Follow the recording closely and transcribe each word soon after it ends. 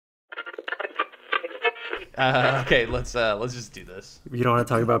Okay, let's just do this. You don't want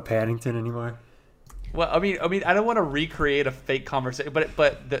to talk about Paddington anymore? Well, I mean, I don't want to recreate a fake conversation,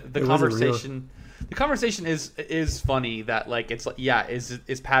 but the conversation, the conversation is funny. That like it's like, yeah,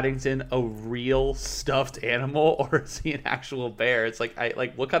 is Paddington a real stuffed animal or is he an actual bear? It's like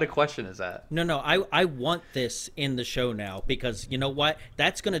what kind of question is that? No, I want this in the show now because you know what?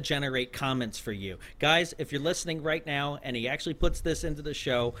 That's going to generate comments for you guys. If you're listening right now and he actually puts this into the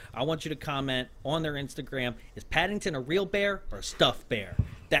show, I want you to comment on their Instagram: is Paddington a real bear or a stuffed bear?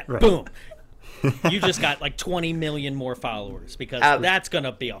 That right. Boom. You just got like 20 million more followers because Adam, that's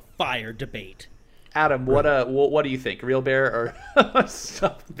gonna be a fire debate. Adam, what do you think? Real bear or a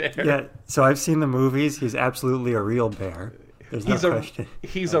stuffed bear? Yeah, so I've seen the movies. He's absolutely a real bear. There's no question.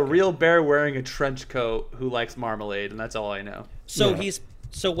 He's a real bear wearing a trench coat who likes marmalade, and that's all I know. So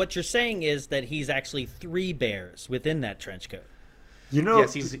so what you're saying is that he's actually 3 bears within that trench coat. You know,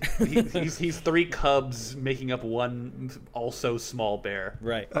 yes, he's 3 cubs making up one also small bear.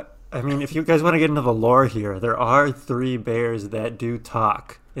 Right. I mean, if you guys want to get into the lore here, there are 3 bears that do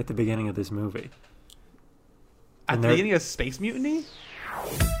talk at the beginning of this movie. At the beginning of Space Mutiny?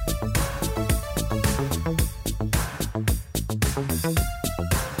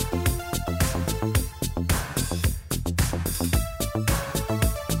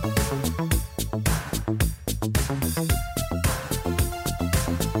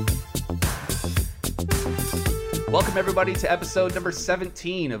 Welcome, everybody, to episode number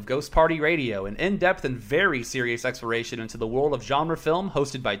 17 of Ghost Party Radio, an in-depth and very serious exploration into the world of genre film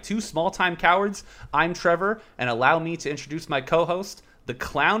hosted by 2 small-time cowards. I'm Trevor, and allow me to introduce my co-host, the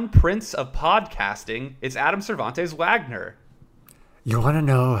clown prince of podcasting. It's Adam Cervantes Wagner. You want to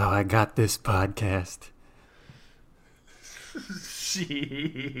know how I got this podcast?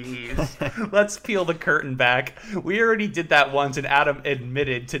 Jeez. Let's peel the curtain back. We already did that once, and Adam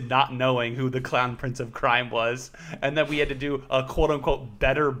admitted to not knowing who the clown prince of crime was, and then we had to do a quote-unquote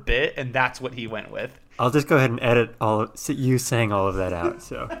better bit, and that's what he went with. I'll just go ahead and edit you saying all of that out.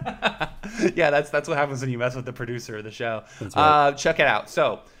 So, yeah, that's what happens when you mess with the producer of the show. That's right. Check it out.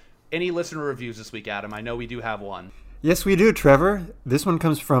 So, any listener reviews this week, Adam? I know we do have one. Yes, we do, Trevor. This one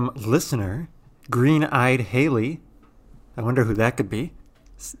comes from listener Green-Eyed Haley. I wonder who that could be.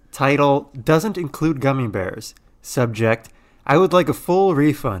 Title, doesn't include gummy bears. Subject, I would like a full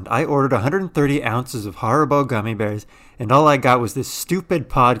refund. I ordered 130 ounces of Haribo gummy bears, and all I got was this stupid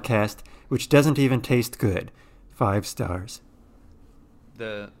podcast, which doesn't even taste good. 5 stars.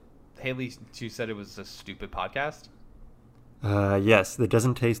 Haley, you said it was a stupid podcast? Yes, that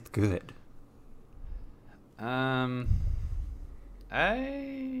doesn't taste good.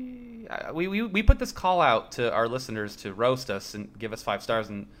 We put this call out to our listeners to roast us and give us 5 stars,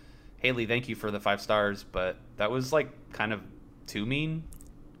 and Haley, thank you for the 5 stars, but that was like kind of too mean.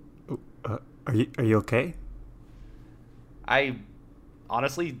 Are you okay? I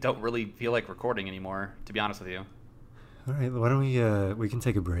honestly don't really feel like recording anymore, to be honest with you. All right, why don't we can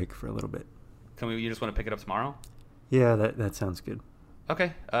take a break for a little bit. You just want to pick it up tomorrow? Yeah, that sounds good.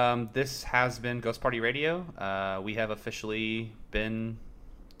 Okay. This has been Ghost Party Radio. We have officially been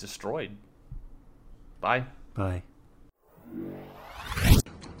destroyed. Bye. Bye.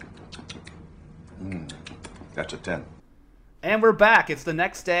 That's a 10. And we're back. It's the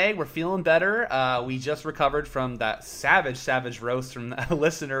next day. We're feeling better. We just recovered from that savage roast from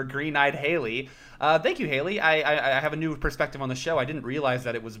listener Green-Eyed Haley. Thank you, Haley. I have a new perspective on the show. I didn't realize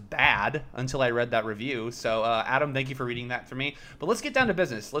that it was bad until I read that review. So, Adam, thank you for reading that for me. But let's get down to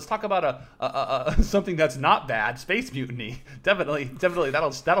business. Let's talk about something that's not bad. Space Mutiny. Definitely,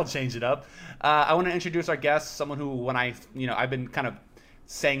 that'll change it up. I want to introduce our guest, someone who, when I've been kind of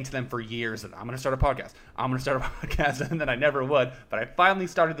saying to them for years that I'm going to start a podcast, and then I never would, but I finally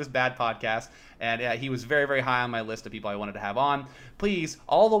started this bad podcast, and he was very, very high on my list of people I wanted to have on. Please,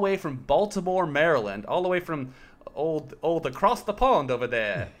 all the way from Baltimore, Maryland, all the way from old across the pond over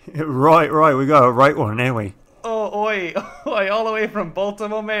there. Right, we got a right one, ain't we? Oh, oi, all the way from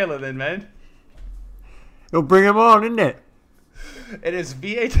Baltimore, Maryland, man. You'll bring him on, isn't it? It is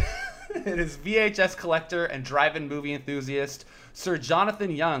VHS collector and drive-in movie enthusiast, Sir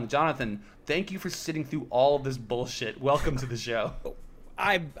Jonathan Young. Jonathan, thank you for sitting through all of this bullshit. Welcome to the show.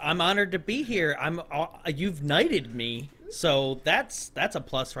 I'm honored to be here. You've knighted me, so that's a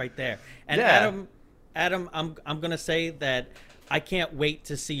plus right there. And yeah. Adam, I'm gonna say that I can't wait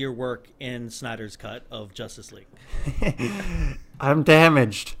to see your work in Snyder's cut of Justice League. I'm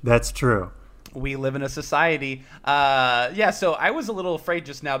damaged. That's true. We live in a society. So I was a little afraid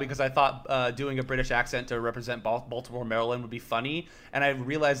just now because I thought doing a British accent to represent Baltimore, Maryland would be funny. And I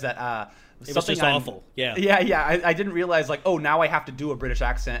realized that It was just awful. Yeah. Yeah. I didn't realize like, oh, now I have to do a British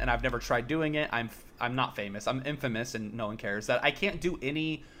accent, and I've never tried doing it. I'm not famous. I'm infamous, and no one cares that I can't do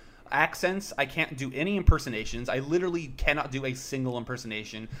any accents. I can't do any impersonations. I literally cannot do a single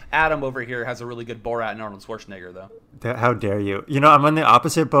impersonation. Adam over here has a really good Borat and Arnold Schwarzenegger, though. How dare you? You know, I'm on the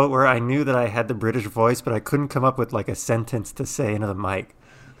opposite boat where I knew that I had the British voice, but I couldn't come up with like a sentence to say into the mic.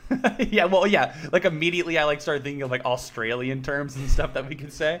 Yeah, like immediately I like started thinking of like Australian terms and stuff that we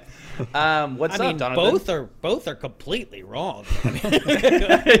could say. What's up, Jonathan? Both are completely wrong.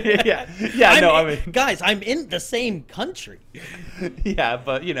 Guys, I'm in the same country. Yeah,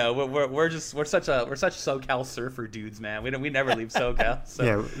 but you know, we're such SoCal surfer dudes, man. We never leave SoCal. So.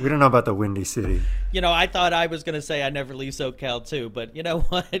 Yeah, we don't know about the Windy City. You know, I thought I was gonna say I never leave SoCal too, but you know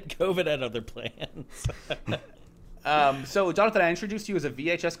what? COVID had other plans. So, Jonathan, I introduced you as a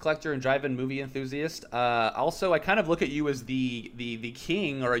VHS collector and drive-in movie enthusiast. Also, I kind of look at you as the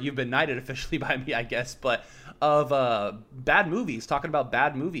king, or you've been knighted officially by me, I guess, but of bad movies. Talking about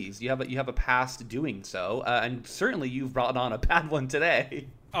bad movies, you have a past doing so, and certainly you've brought on a bad one today.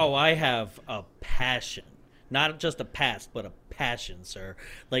 Oh, I have a passion, not just a past, but a passion, sir.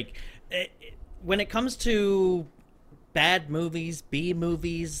 Like when it comes to bad movies, B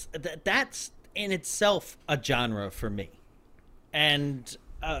movies, that's in itself a genre for me, and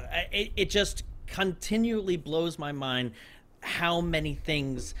it just continually blows my mind how many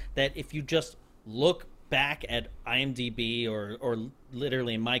things that if you just look back at IMDb or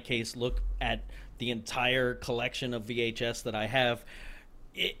literally in my case look at the entire collection of VHS that I have,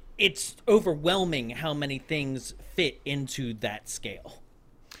 it's overwhelming how many things fit into that scale.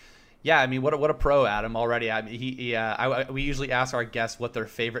 Yeah, I mean, what a pro, Adam, already. I mean, we usually ask our guests what their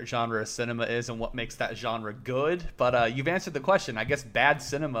favorite genre of cinema is and what makes that genre good. But you've answered the question. I guess bad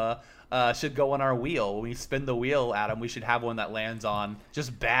cinema should go on our wheel. When we spin the wheel, Adam, we should have one that lands on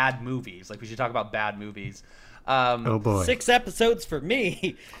just bad movies. Like, we should talk about bad movies. Oh, boy. 6 episodes for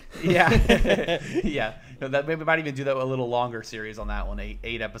me. Yeah. Yeah. That maybe we might even do that a little longer series on that one,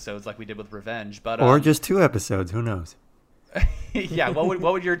 8 episodes like we did with Revenge. But or just 2 episodes. Who knows? Yeah, what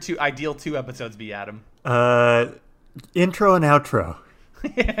would your ideal 2 episodes be, Adam? Intro and outro.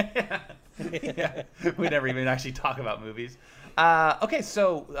 Yeah. We never even actually talk about movies. Okay,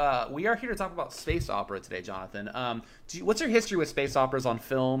 so we are here to talk about space opera today, Jonathan. What's your history with space operas on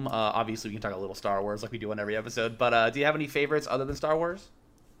film? Obviously, we can talk a little Star Wars like we do on every episode, but do you have any favorites other than Star Wars?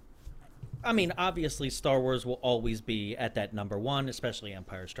 I mean, obviously, Star Wars will always be at that number 1, especially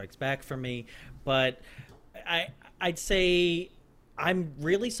Empire Strikes Back for me, but I'd say I'm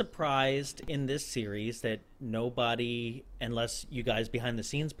really surprised in this series that nobody, unless you guys behind the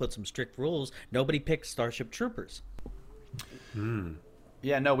scenes put some strict rules, nobody picked Starship Troopers.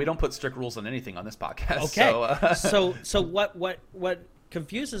 Yeah, no, we don't put strict rules on anything on this podcast. Okay, so what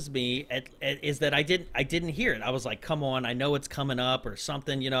confuses me is that I didn't hear it. I was like, come on, I know it's coming up or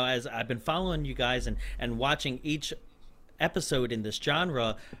something. You know, as I've been following you guys and watching each episode in this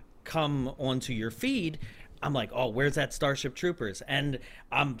genre come onto your feed, I'm like, oh, where's that Starship Troopers? And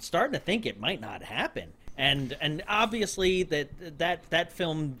I'm starting to think it might not happen. And obviously that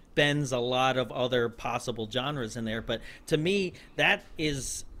film bends a lot of other possible genres in there, but to me that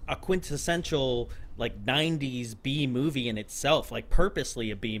is a quintessential like 90s B movie in itself, like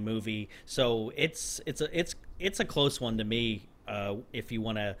purposely a B movie. So it's a close one to me if you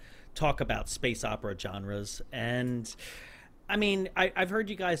want to talk about space opera genres. And I mean, I've heard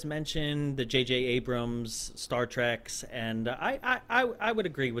you guys mention the J.J. Abrams Star Treks, and I would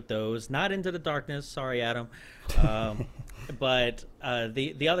agree with those. Not Into the Darkness, sorry, Adam. But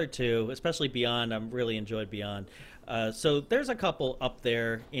the other 2, especially Beyond, I really enjoyed Beyond. So there's a couple up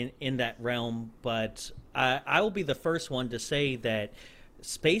there in that realm, but I will be the first one to say that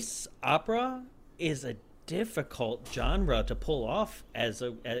space opera is a difficult genre to pull off as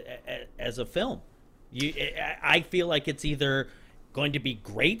a film. I feel like it's either going to be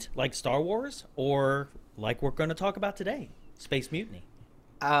great like Star Wars or like we're going to talk about today, Space Mutiny.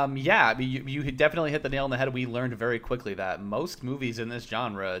 Yeah, I mean, you definitely hit the nail on the head. We learned very quickly that most movies in this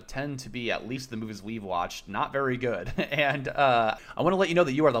genre tend to be, at least the movies we've watched, not very good. And I want to let you know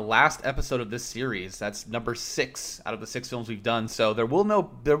that you are the last episode of this series. That's number 6 out of the 6 films we've done. So there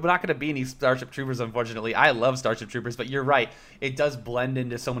not going to be any Starship Troopers, unfortunately. I love Starship Troopers, but you're right. It does blend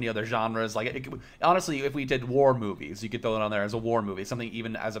into so many other genres. Like, honestly, if we did war movies, you could throw it on there as a war movie, something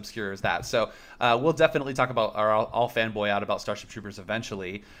even as obscure as that. So we'll definitely talk about, or I'll fanboy out about Starship Troopers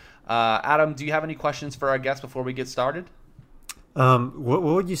eventually. Adam, do you have any questions for our guests before we get started? What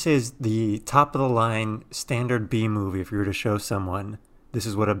would you say is the top of the line standard B movie if you were to show someone this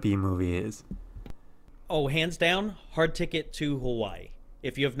is what a B movie is? Oh, hands down, Hard Ticket to Hawaii.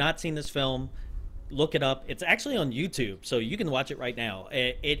 If you have not seen this film, look it up. It's actually on YouTube, so you can watch it right now.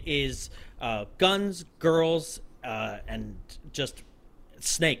 It is guns, girls, and just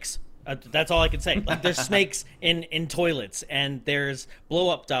snakes. That's all I can say. Like, there's snakes in toilets, and there's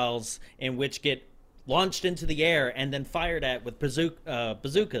blow-up dolls in which get launched into the air and then fired at with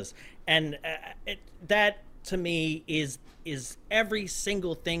bazookas. And that, to me, is every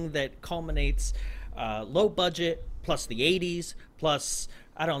single thing that culminates low budget, plus the 80s, plus,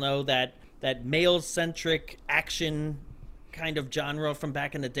 I don't know, that male-centric action kind of genre from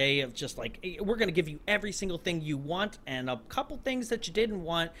back in the day of just like, we're going to give you every single thing you want and a couple things that you didn't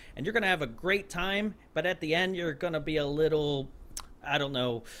want, and you're going to have a great time, but at the end you're going to be a little, I don't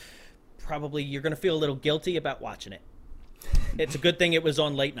know, probably you're going to feel a little guilty about watching it. It's a good thing it was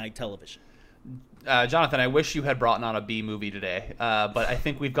on late night television. Jonathan, I wish you had brought on a B movie today, but I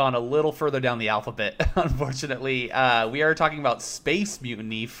think we've gone a little further down the alphabet, unfortunately. We are talking about Space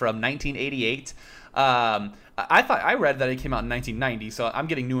Mutiny from 1988. I read that it came out in 1990, so I'm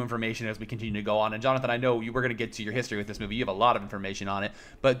getting new information as we continue to go on. And Jonathan, I know you were going to get to your history with this movie. You have a lot of information on it.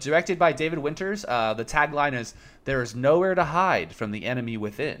 But directed by David Winters, the tagline is, "There is nowhere to hide from the enemy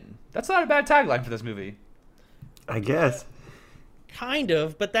within." That's not a bad tagline for this movie. I guess. Kind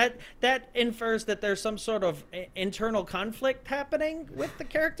of, but that infers that there's some sort of internal conflict happening with the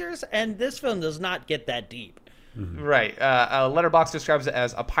characters, and this film does not get that deep. Mm-hmm. Right. Letterboxd describes it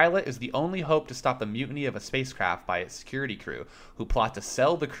as, "A pilot is the only hope to stop the mutiny of a spacecraft by its security crew, who plot to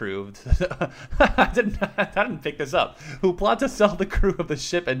sell the crew..." I didn't pick this up. "Who plot to sell the crew of the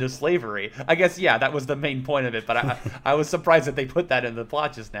ship into slavery." I guess, yeah, that was the main point of it, but I was surprised that they put that in the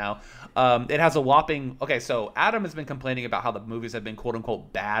plot just now. It has a whopping... Okay, so Adam has been complaining about how the movies have been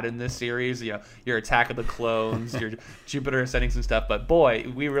quote-unquote bad in this series. You know, your Attack of the Clones, your Jupiter Ascending some stuff, but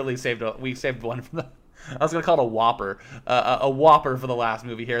boy, we saved one from the... I was going to call it a whopper. A whopper for the last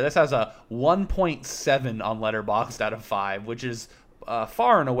movie here. This has a 1.7 on Letterboxd out of 5, which is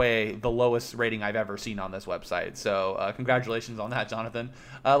far and away the lowest rating I've ever seen on this website. So congratulations on that, Jonathan.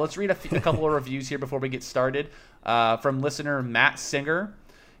 Let's read a couple of reviews here before we get started. From listener Matt Singer.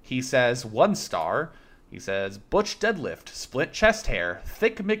 He says, 1 star. He says, "Butch deadlift, split chest hair,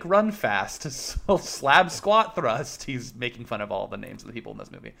 thick McRun fast, slab squat thrust." He's making fun of all the names of the people in this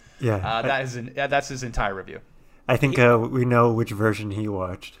movie. Yeah. That's his entire review. I think we know which version he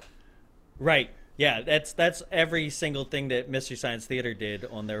watched. Right. Yeah, that's every single thing that Mystery Science Theater did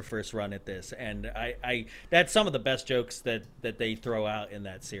on their first run at this, and I that's some of the best jokes that they throw out in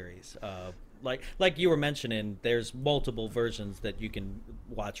that series. Like you were mentioning, there's multiple versions that you can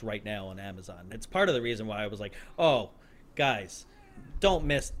watch right now on Amazon. It's part of the reason why I was like, oh, guys,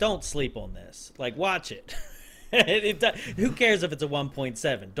 don't sleep on this. Like, watch it. Who cares if it's a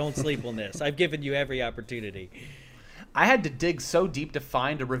 1.7? Don't sleep on this. I've given you every opportunity. I had to dig so deep to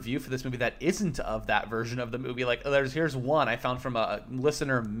find a review for this movie that isn't of that version of the movie. Like, here's one I found from a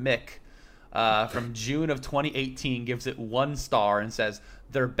listener, Mick, from June of 2018, gives it 1 star and says,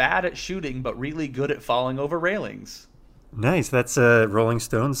 "They're bad at shooting, but really good at falling over railings." Nice. That's a Rolling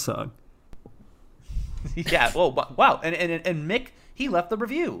Stones song. Yeah. Well, wow. And Mick, he left the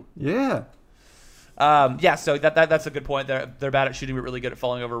review. Yeah. Yeah. So that's a good point. They're bad at shooting, but really good at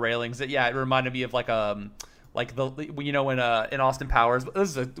falling over railings. Yeah. It reminded me of like in Austin Powers.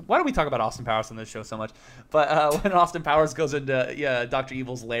 Why do we talk about Austin Powers on this show so much? But when Austin Powers goes into Dr.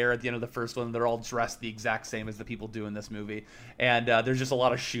 Evil's lair at the end of the first one, they're all dressed the exact same as the people do in this movie, and there's just a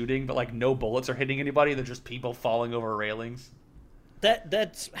lot of shooting, but like no bullets are hitting anybody. They're just people falling over railings.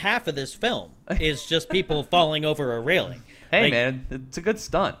 That's half of this film is just people falling over a railing. Hey, man, it's a good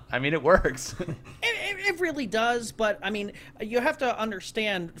stunt. I mean, it works. It really does, but I mean, you have to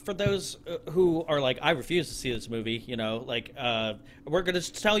understand, for those who are like, I refuse to see this movie, we're going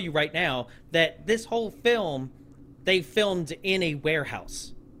to tell you right now that this whole film, they filmed in a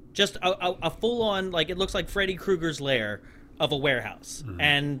warehouse. Just a full-on, like, it looks like Freddy Krueger's lair of a warehouse. Mm-hmm.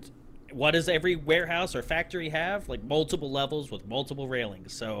 And what does every warehouse or factory have? Like, multiple levels with multiple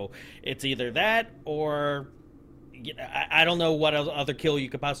railings. So it's either that or... I don't know what other kill you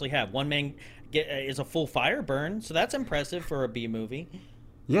could possibly have. One man is a full fire burn, so that's impressive for a B movie.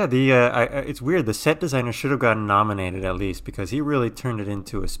 Yeah, it's weird. The set designer should have gotten nominated at least, because he really turned it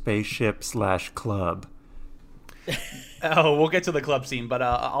into a spaceship / club. Oh, we'll get to the club scene, but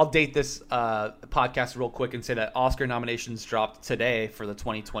I'll date this podcast real quick and say that Oscar nominations dropped today for the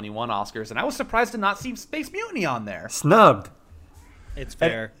 2021 Oscars, and I was surprised to not see Space Mutiny on there. Snubbed. It's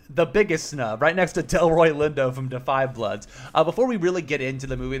fair. And the biggest snub, right next to Delroy Lindo from Defy Bloods. Before we really get into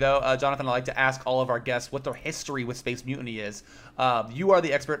the movie, though, Jonathan, I'd like to ask all of our guests what their history with Space Mutiny is. You are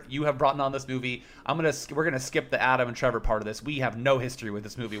the expert. You have brought on this movie. We're gonna skip the Adam and Trevor part of this. We have no history with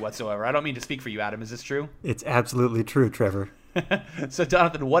this movie whatsoever. I don't mean to speak for you, Adam. Is this true? It's absolutely true, Trevor. So,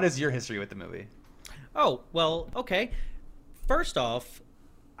 Jonathan, what is your history with the movie? Oh, well, okay. First off,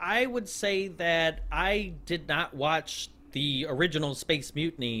 I would say that I did not watch the original Space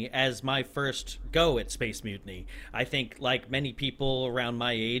Mutiny as my first go at Space Mutiny. I think, like many people around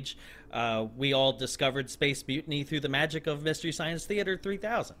my age, we all discovered Space Mutiny through the magic of Mystery Science Theater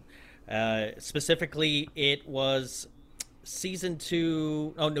 3000. Specifically, it was season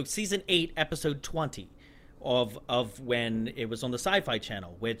 8, episode 20 of when it was on the Sci-Fi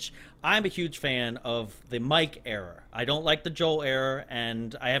Channel, which I'm a huge fan of the Mike era. I don't like the Joel era,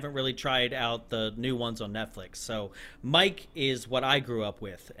 and I haven't really tried out the new ones on Netflix. So Mike is what I grew up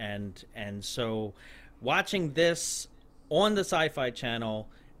with, and so watching this on the Sci-Fi Channel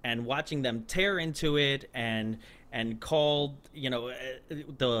and watching them tear into it and called,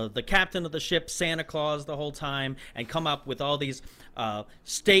 the captain of the ship Santa Claus the whole time, and come up with all these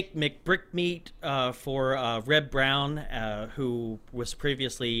steak McBrickmeat for Reb Brown, who was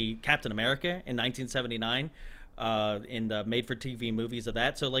previously Captain America in 1979 in the made-for-TV movies of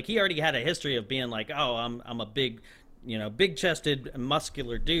that. So, like, he already had a history of being like, oh, I'm a big, big-chested,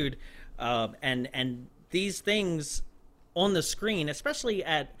 muscular dude, and these things on the screen, especially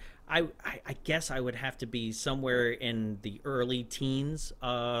at I guess I would have to be somewhere in the early teens.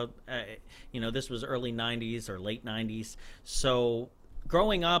 This was early 90s or late 90s. So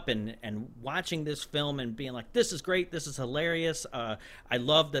growing up and watching this film and being like, this is great, this is hilarious. I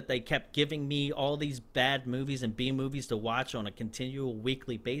love that they kept giving me all these bad movies and B movies to watch on a continual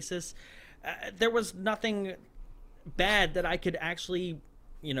weekly basis. There was nothing bad that I could actually,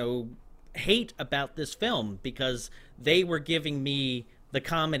 hate about this film, because they were giving me the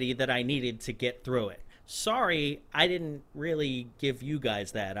comedy that I needed to get through it. Sorry, I didn't really give you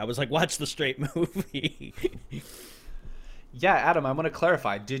guys that. I was like, watch the straight movie. Yeah, Adam, I want to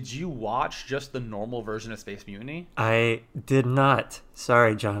clarify. Did you watch just the normal version of Space Mutiny? I did not.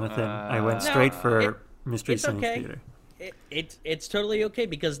 Sorry, Jonathan. I went straight for Mystery Science Theater. It's totally okay,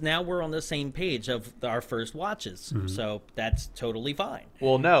 because now we're on the same page of our first watches, so that's totally fine.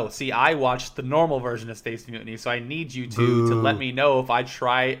 Well, no. See, I watched the normal version of Space Mutiny, so I need you to let me know if I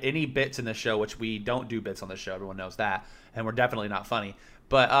try any bits in the show, which we don't do bits on the show. Everyone knows that, and we're definitely not funny.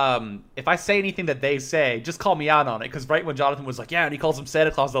 But if I say anything that they say, just call me out on it, because right when Jonathan was like, yeah, and he calls him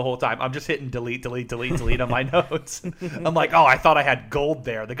Santa Claus the whole time, I'm just hitting delete on my notes. I'm like, oh, I thought I had gold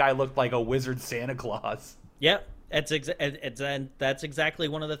there. The guy looked like a wizard Santa Claus. Yep. That's exactly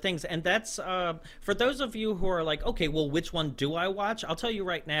one of the things. And that's, for those of you who are like, okay, well, which one do I watch? I'll tell you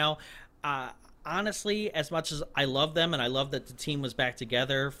right now, honestly, as much as I love them, and I love that the team was back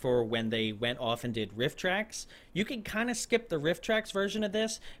together for when they went off and did riff tracks, you can kind of skip the riff tracks version of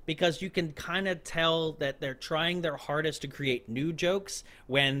this, because you can kind of tell that they're trying their hardest to create new jokes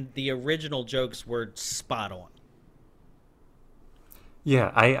when the original jokes were spot on.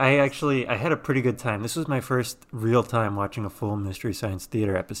 Yeah, I had a pretty good time. This was my first real time watching a full Mystery Science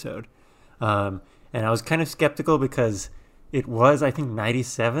Theater episode. And I was kind of skeptical, because it was, I think,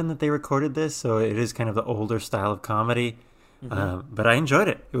 97 that they recorded this, so it is kind of the older style of comedy. But I enjoyed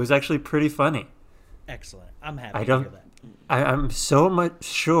it. It was actually pretty funny. Excellent. I'm happy to hear that. I'm so much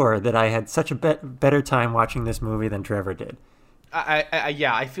sure that I had such a better time watching this movie than Trevor did.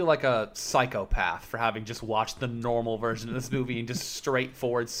 I feel like a psychopath for having just watched the normal version of this movie and just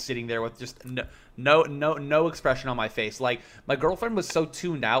straightforward sitting there with just no expression on my face. Like, my girlfriend was so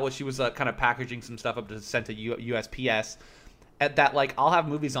tuned out when she was kind of packaging some stuff up to send to USPS, at that, like, I'll have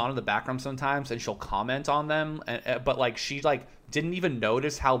movies on in the background sometimes and she'll comment on them, but like she like didn't even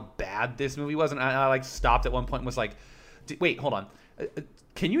notice how bad this movie was, and I like stopped at one point and was like, wait, hold on,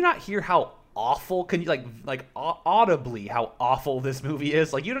 can you not hear how awful, can you like audibly how awful this movie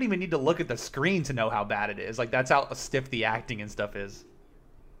is? Like, you don't even need to look at the screen to know how bad it is. Like, that's how stiff the acting and stuff is.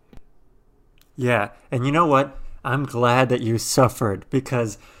 Yeah, and you know what, I'm glad that you suffered,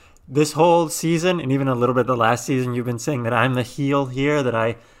 because this whole season, and even a little bit the last season, you've been saying that I'm the heel here, that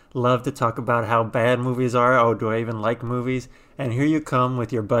I love to talk about how bad movies are. Oh, do I even like movies? And here you come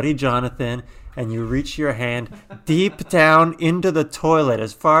with your buddy Jonathan, and you reach your hand deep down into the toilet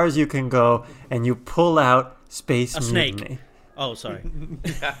as far as you can go, and you pull out Space Mutiny. Snake. Oh, sorry.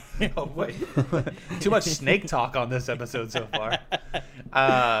 Yeah. Oh, wait. Too much snake talk on this episode so far.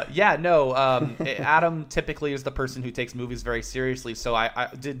 Adam typically is the person who takes movies very seriously. So I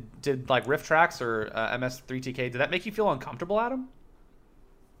did like riff tracks or MS3TK. Did that make you feel uncomfortable, Adam?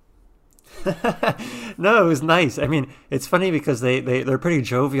 No, it was nice. I mean, it's funny because they're pretty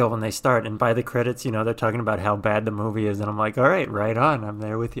jovial when they start, and by the credits, they're talking about how bad the movie is, and I'm like, all right on, I'm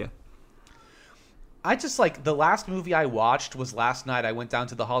there with you. I just like the last movie I watched was last night. I went down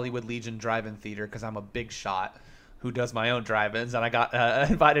to the Hollywood Legion Drive-In Theater because I'm a big shot who does my own drive-ins, and I got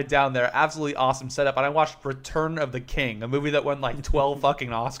invited down there. Absolutely awesome setup. And I watched Return of the King, a movie that won like 12 fucking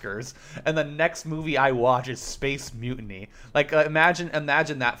Oscars. And the next movie I watch is Space Mutiny. Like imagine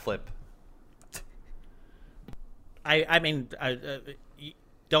that flip. I mean,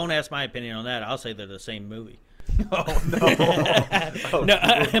 don't ask my opinion on that. I'll say they're the same movie. Oh, no. No,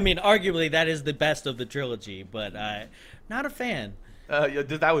 I mean, arguably that is the best of the trilogy, but not a fan.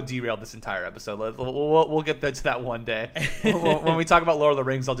 That would derail this entire episode. We'll get to that one day. When we talk about Lord of the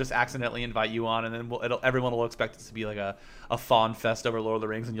Rings, I'll just accidentally invite you on, and then everyone will expect it to be like a fawn fest over Lord of the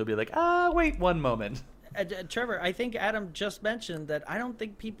Rings, and you'll be like, wait one moment. Trevor, I think Adam just mentioned that I don't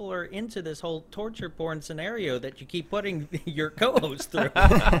think people are into this whole torture porn scenario that you keep putting your co-host through.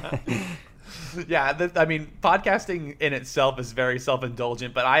 Yeah, I mean, podcasting in itself is very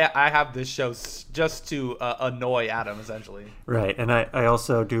self-indulgent, but I have this show just to annoy Adam, essentially. Right, and I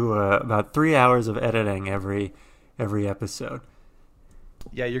also do about 3 hours of editing every episode.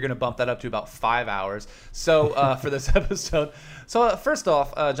 Yeah, you're going to bump that up to about 5 hours. So for this episode, first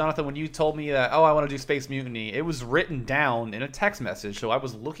off, Jonathan, when you told me that, I want to do Space Mutiny, it was written down in a text message. So I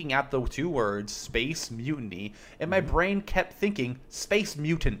was looking at the two words, Space Mutiny, and my brain kept thinking, Space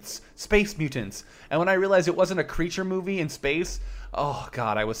Mutants. And when I realized it wasn't a creature movie in space, oh,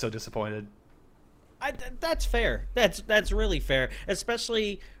 God, I was so disappointed. That's fair. That's really fair,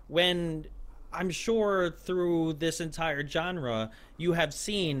 especially when I'm sure through this entire genre, you have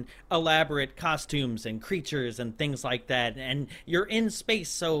seen elaborate costumes and creatures and things like that, and you're in space,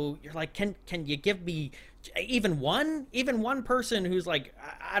 so you're like, can you give me even one person who's like,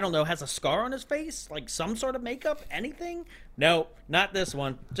 I don't know, has a scar on his face, like some sort of makeup, anything? No, not this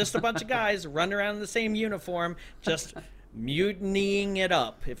one. Just a bunch of guys running around in the same uniform, just mutinying it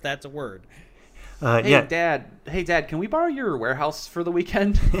up, if that's a word. Hey, Dad, can we borrow your warehouse for the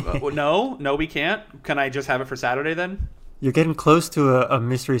weekend? No, we can't. Can I just have it for Saturday then? You're getting close to a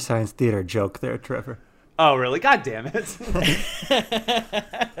Mystery Science Theater joke there, Trevor. Oh, really? God damn it.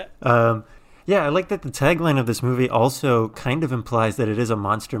 Yeah, I like that the tagline of this movie also kind of implies that it is a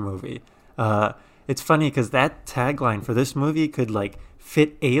monster movie. It's funny because that tagline for this movie could like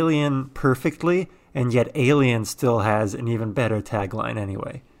fit Alien perfectly, and yet Alien still has an even better tagline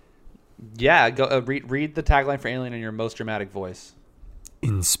anyway. Yeah, go read the tagline for Alien in your most dramatic voice.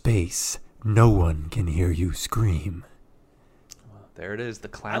 In space, no one can hear you scream. Well, there it is, the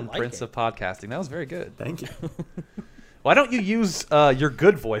clown prince of podcasting. That was very good. Thank you. Why don't you use your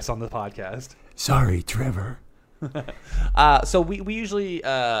good voice on the podcast? Sorry, Trevor. So we usually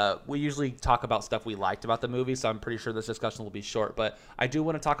talk about stuff we liked about the movie, so I'm pretty sure this discussion will be short. But I do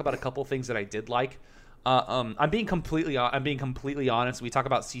want to talk about a couple things that I did like. I'm being completely honest. We talk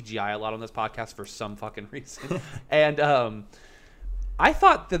about CGI a lot on this podcast for some fucking reason, and I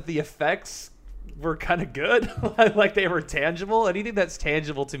thought that the effects were kind of good, like they were tangible. Anything that's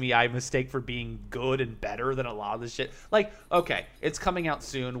tangible to me, I mistake for being good and better than a lot of this shit. Like, okay, it's coming out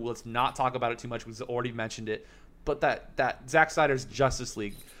soon. Let's not talk about it too much. We've already mentioned it, but that Zack Snyder's Justice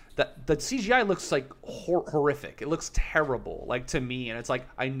League. The CGI looks like horrific. It looks terrible, like to me, and it's like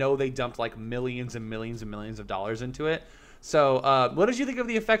I know they dumped like millions and millions and millions of dollars into it. So, what did you think of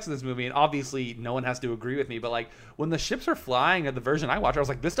the effects of this movie? And obviously, no one has to agree with me, but like when the ships are flying at the version I watched, I was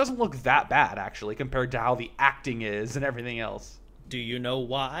like, this doesn't look that bad actually compared to how the acting is and everything else. Do you know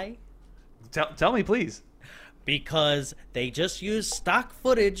why? Tell me, please. Because they just used stock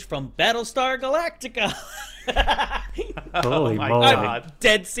footage from Battlestar Galactica. Holy moly. I'm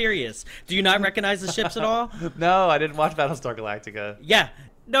dead serious. Do you not recognize the ships at all? No, I didn't watch Battlestar Galactica. Yeah.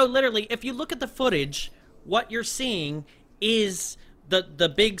 No, literally, if you look at the footage, what you're seeing is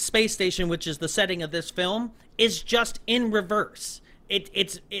the big space station, which is the setting of this film, is just in reverse.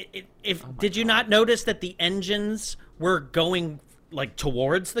 Did you not notice that the engines were going like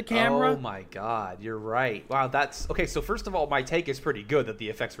towards the camera? Oh my god, you're right. Wow, that's okay. So first of all, my take is pretty good that the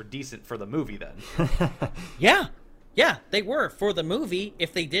effects were decent for the movie then. Yeah, they were for the movie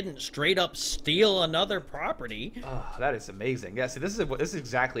if they didn't straight up steal another property. Oh, that is amazing. Yeah, see, this is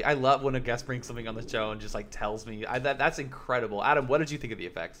exactly. I love when a guest brings something on the show and just like tells me. That's incredible. Adam, what did you think of the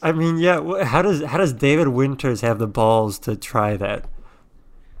effects? I mean, yeah. How does David Winters have the balls to try that?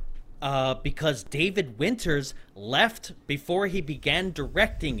 Because David Winters left before he began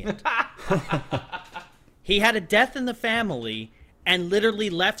directing it. He had a death in the family and literally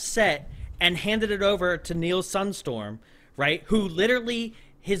left set and handed it over to Neil Sunstorm, right? Who literally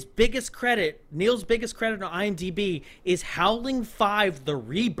his biggest credit, Neil's biggest credit on IMDb, is Howling 5: The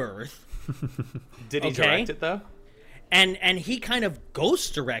Rebirth. Did he direct it though? And he kind of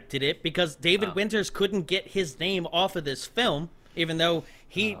ghost directed it because David Winters couldn't get his name off of this film, even though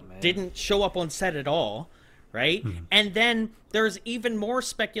he didn't show up on set at all, right? And then there's even more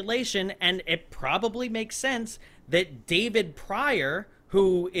speculation, and it probably makes sense that David Pryor,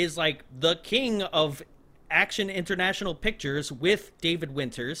 who is like the king of Action International Pictures with David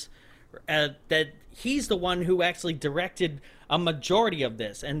Winters, that he's the one who actually directed a majority of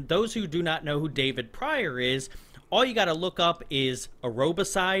this. And those who do not know who David Pryor is, all you got to look up is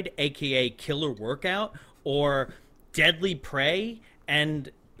Aerobicide, aka Killer Workout, or Deadly Prey, and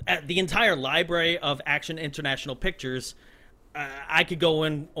the entire library of Action International Pictures. I could go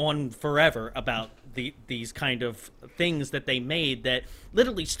on forever about these kind of things that they made that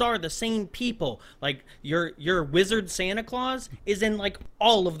literally star the same people. Like your Wizard Santa Claus is in like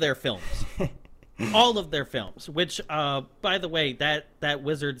all of their films. All of their films, which by the way, that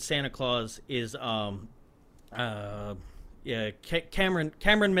Wizard Santa Claus is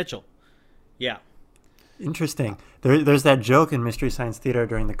Cameron Mitchell. Yeah. Interesting. There's that joke in Mystery Science Theater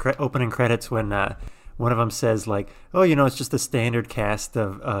during the opening credits when one of them says like, "Oh, it's just the standard cast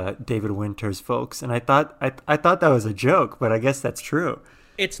of David Winters folks," and I thought that was a joke, but I guess that's true.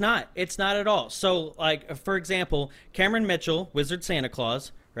 It's not. It's not at all. So, like for example, Cameron Mitchell, Wizard Santa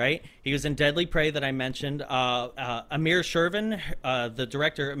Claus, right? He was in Deadly Prey that I mentioned. Amir Shervin, the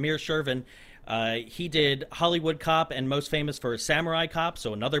director, Amir Shervin. He did Hollywood Cop and most famous for Samurai Cop,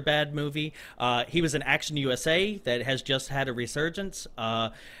 so another bad movie. He was in Action USA that has just had a resurgence.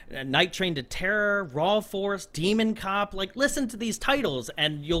 Night Train to Terror, Raw Force, Demon Cop. Like, listen to these titles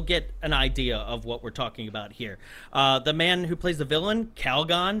and you'll get an idea of what we're talking about here. The man who plays the villain,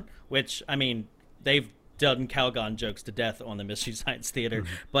 Calgon, which, I mean, they've done Calgon jokes to death on the Mystery Science Theater,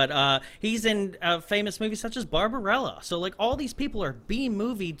 but he's in famous movies such as Barbarella. So like all these people are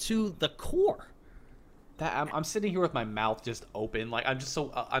B-movie to the core. I'm sitting here with my mouth just open, like I'm just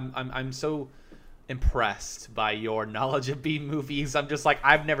so I'm so impressed by your knowledge of B movies. I'm just like,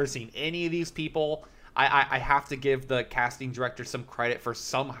 I've never seen any of these people. I have to give the casting director some credit for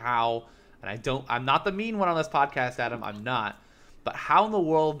somehow, and I'm not the mean one on this podcast, Adam. I'm not, but how in the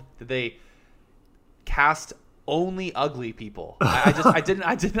world did they cast only ugly people? I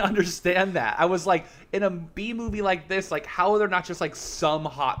didn't understand that. I was like, in a B movie like this, like how are there not just like some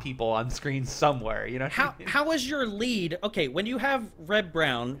hot people on screen somewhere? How is your lead? Okay, when you have Reb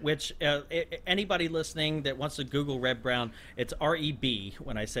Brown, which anybody listening that wants to Google Reb Brown, it's REB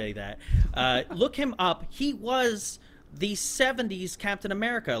when I say that. Look him up. He was the 70s Captain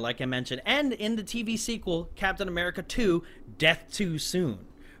America, like I mentioned, and in the TV sequel Captain America 2, Death Too Soon.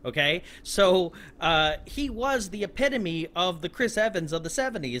 Okay, so he was the epitome of the Chris Evans of the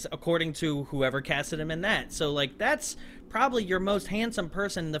 70s, according to whoever casted him in that. So, like, that's probably your most handsome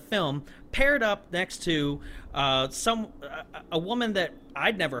person in the film, paired up next to a woman that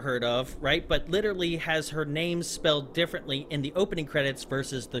I'd never heard of, right? But literally has her name spelled differently in the opening credits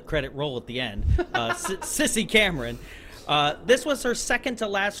versus the credit roll at the end. Sissy Cameron. This was her second to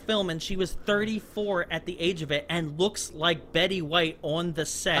last film, and she was 34 at the age of it and looks like Betty White on the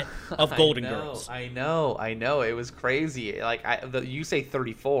set of Golden Girls. I know. It was crazy. Like, you say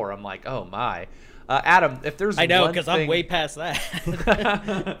 34, I'm like, oh my. Adam, if there's I know, because I'm way past that.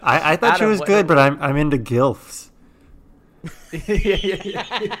 I thought she was good, but I'm into GILFs.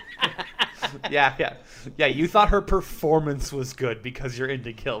 Yeah, you thought her performance was good because you're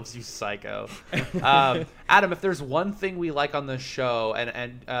into GILFs, you psycho. Adam, if there's one thing we like on this show,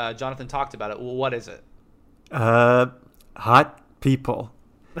 and Jonathan talked about it, what is it? Hot people.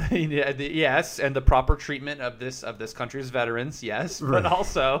 Yes, and the proper treatment of this country's veterans, yes. Right. But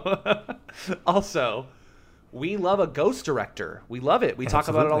also, we love a ghost director. We love it. We talk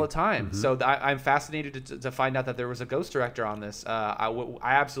about it all the time. Mm-hmm. So I'm fascinated to find out that there was a ghost director on this. I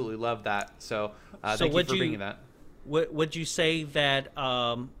absolutely love that. So thank you for bringing that. Would you say that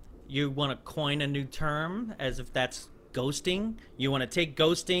you want to coin a new term, as if that's ghosting? You want to take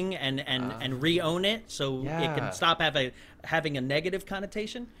ghosting and re-own it so it can stop having a negative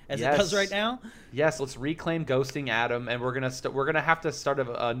connotation as it does right now? Yes, let's reclaim ghosting, Adam, and we're gonna have to start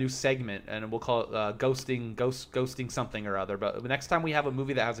a new segment, and we'll call it ghosting something or other. But next time we have a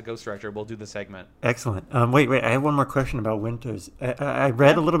movie that has a ghost director, we'll do the segment. Excellent. Wait, I have one more question about Winters. I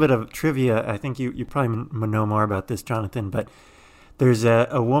read a little bit of trivia. I think you probably know more about this, Jonathan, but there's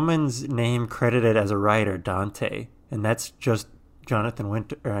a woman's name credited as a writer, Dante, and that's just Jonathan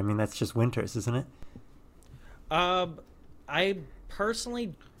Winter. That's just Winters, isn't it? I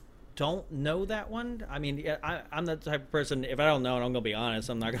personally don't know that one. I mean, yeah, I'm the type of person, if I don't know it, I'm going to be honest.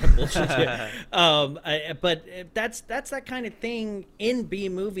 I'm not going to bullshit you. But that's that kind of thing in B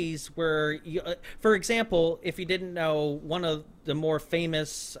movies where, for example, if you didn't know, one of the more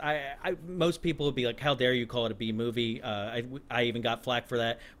famous, most people would be like, how dare you call it a B movie? I even got flack for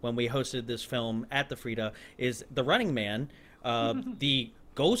that when we hosted this film at the Frida, is The Running Man. The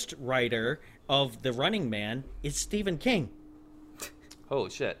ghost writer of The Running Man is Stephen King. Oh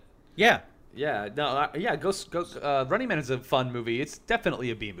shit. Yeah. Yeah, no, Ghost Running Man is a fun movie. It's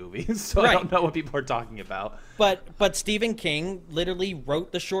definitely a B movie, so Right. I don't know what people are talking about. But Stephen King literally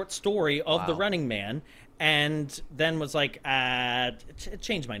wrote the short story of The Wow. Running Man, and then was like,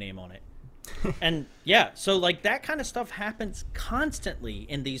 change my name on it. And yeah, so like that kind of stuff happens constantly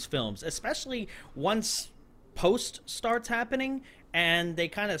in these films, especially once post starts happening and they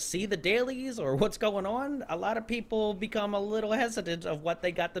kind of see the dailies or what's going on. A lot of people become a little hesitant of what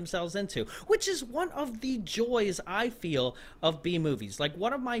they got themselves into, which is one of the joys I feel of B movies. Like,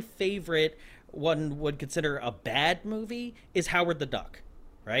 one of my favorite, one would consider a bad movie, is Howard the Duck.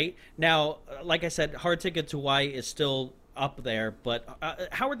 Right now, like I said, Hard Ticket to Hawaii is still up there, but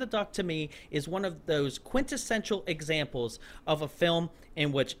Howard the Duck to me is one of those quintessential examples of a film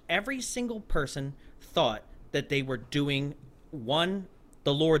in which every single person thought that they were doing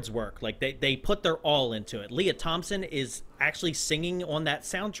the Lord's work. Like, they put their all into it. Leah Thompson is actually singing on that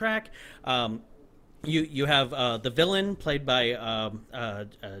soundtrack. You have the villain played by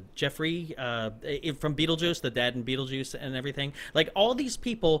Jeffrey from Beetlejuice, the dad in Beetlejuice and everything. Like, all these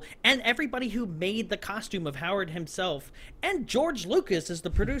people and everybody who made the costume of Howard himself, and George Lucas is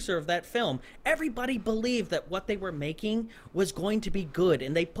the producer of that film. Everybody believed that what they were making was going to be good,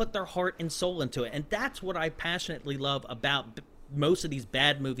 and they put their heart and soul into it. And that's what I passionately love about most of these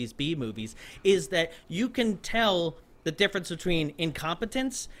bad movies, B movies, is that you can tell the difference between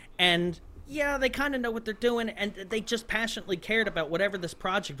incompetence and, yeah, they kind of know what they're doing, and they just passionately cared about whatever this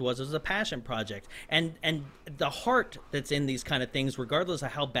project was. It was a passion project. And the heart that's in these kind of things, regardless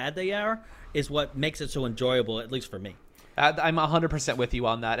of how bad they are, is what makes it so enjoyable, at least for me. I'm 100% with you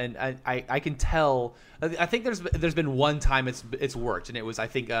on that, and I can tell. I think there's been one time it's worked, and it was, I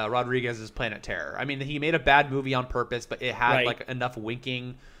think, Rodriguez's Planet Terror. I mean, he made a bad movie on purpose, but it had Right. like enough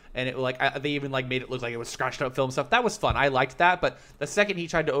winking. And it they even like made it look like it was scratched up film stuff. That was fun. I liked that. But the second he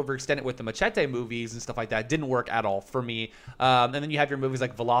tried to overextend it with the Machete movies and stuff like that, didn't work at all for me. And then you have your movies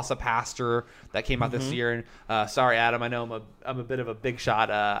like Velocipaster that came out this year. And sorry, Adam, I know I'm a bit of a big shot.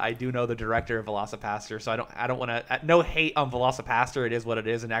 I do know the director of Velocipaster, so I don't want to. No hate on Velocipaster. It is what it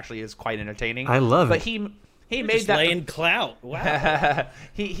is, and actually is quite entertaining. I love but it. He made Just that laying clout. Wow.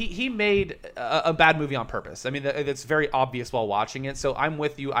 he made a bad movie on purpose. I mean, it's very obvious while watching it. So I'm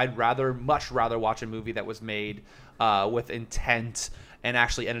with you. I'd much rather watch a movie that was made with intent and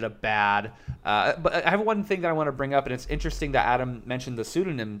actually ended up bad. But I have one thing that I want to bring up, and it's interesting that Adam mentioned the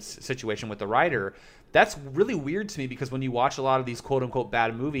pseudonyms situation with the writer. That's really weird to me, because when you watch a lot of these quote unquote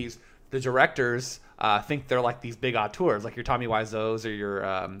bad movies, the directors think they're like these big auteurs, like your Tommy Wiseau's or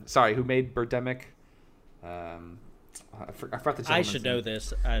your who made Birdemic. I forgot the I gentleman's should name. know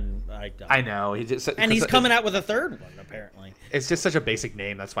this, and I don't. I know. And he's coming out with a third one, apparently. It's just such a basic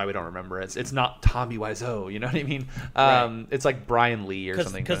name. That's why we don't remember it. It's not Tommy Wiseau. You know what I mean? Right. It's like Brian Lee or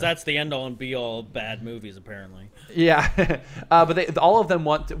something. Because that's the end all and be all of bad movies, apparently. Yeah. But all of them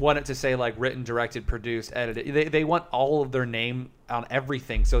want it to say like written, directed, produced, edited. They want all of their name on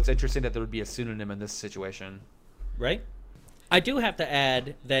everything. So it's interesting that there would be a pseudonym in this situation. Right? I do have to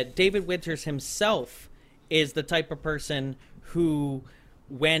add that David Winters himself is the type of person who,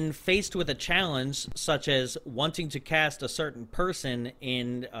 when faced with a challenge such as wanting to cast a certain person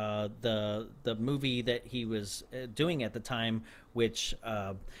in the movie that he was doing at the time, which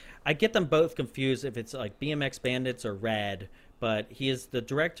I get them both confused if it's like BMX Bandits or Rad, but he is the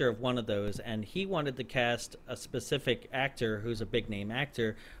director of one of those, and he wanted to cast a specific actor who's a big name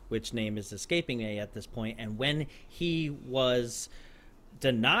actor, which name is escaping me at this point. And when he was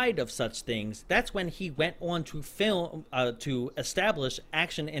denied of such things, that's when he went on to film to establish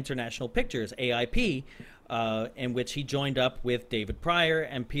Action International Pictures, AIP, in which he joined up with David Pryor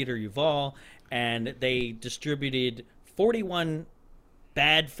and Peter Uval, and they distributed 41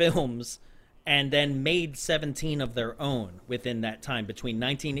 bad films and then made 17 of their own within that time, between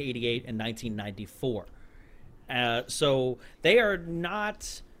 1988 and 1994. So they are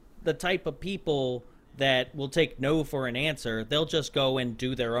not the type of people that will take no for an answer. They'll just go and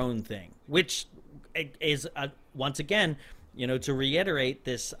do their own thing, which is, once again, to reiterate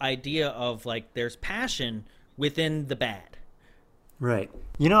this idea of like there's passion within the bad. Right.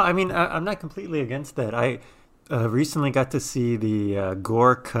 I mean, I'm not completely against that. recently got to see the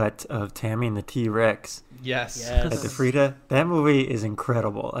gore cut of Tammy and the T-Rex Yes. at the Frida. That movie is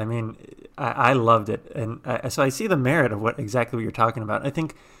incredible. I mean, I loved it. And so I see the merit of exactly what you're talking about. I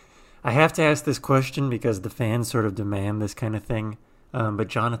think I have to ask this question because the fans sort of demand this kind of thing. But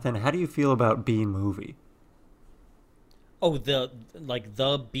Jonathan, how do you feel about B-movie? Oh, the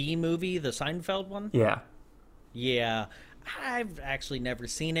B movie, the Seinfeld one? Yeah. Yeah. I've actually never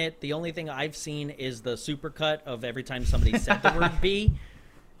seen it. The only thing I've seen is the supercut of every time somebody said the word B,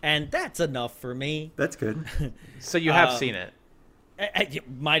 and that's enough for me. That's good. So you have seen it. You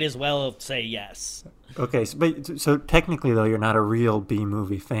might as well say yes. Okay, so technically, though, you're not a real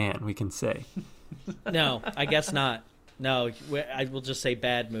B-movie fan, we can say. No, I guess not. No, I will just say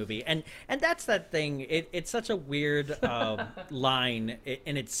bad movie, and that's that thing. It's such a weird line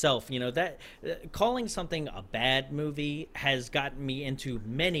in itself. You know that calling something a bad movie has gotten me into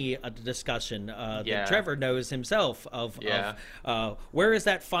many a discussion that Trevor knows himself of where is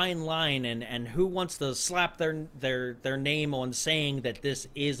that fine line, and who wants to slap their name on saying that this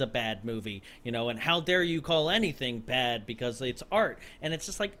is a bad movie. You know, and how dare you call anything bad because it's art, and it's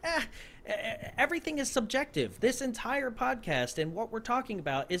just like everything is subjective. This entire podcast and what we're talking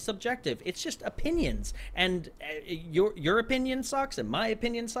about is subjective. It's just opinions, and your opinion sucks and my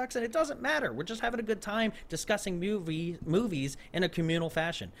opinion sucks, and it doesn't matter. We're just having a good time discussing movies in a communal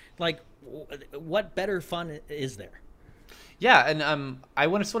fashion. Like, what better fun is there? Yeah, and I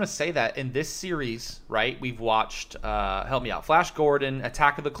just want to say that in this series, right, we've watched, help me out, Flash Gordon,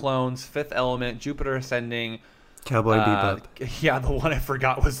 Attack of the Clones, Fifth Element, Jupiter Ascending, Cowboy Bebop. Yeah, the one I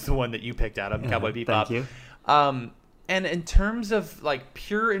forgot was the one that you picked, Adam. Cowboy Bebop. Thank you. And in terms of like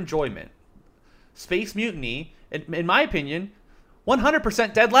pure enjoyment, Space Mutiny, in my opinion,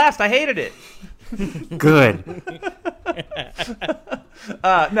 100% dead last. I hated it. Good.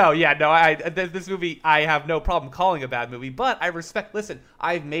 This movie I have no problem calling a bad movie, but I respect. Listen,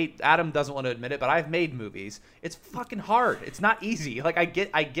 Adam doesn't want to admit it, but I've made movies. It's fucking hard. It's not easy. Like I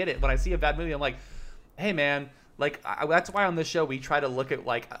get it. When I see a bad movie, I'm like, hey man. Like that's why on this show we try to look at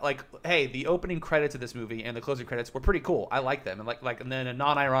like hey, the opening credits of this movie and the closing credits were pretty cool. I like them, and like and then in a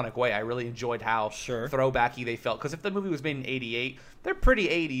non-ironic way, I really enjoyed how throwbacky they felt. Because if the movie was made in '88, they're pretty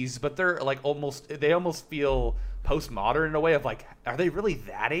 '80s, but they're like almost feel postmodern in a way of like, are they really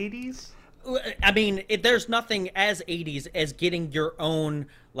that '80s? I mean, there's nothing as 80s as getting your own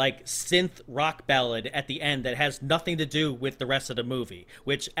like synth rock ballad at the end that has nothing to do with the rest of the movie.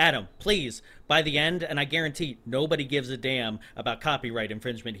 Which, Adam, please, by the end, and I guarantee nobody gives a damn about copyright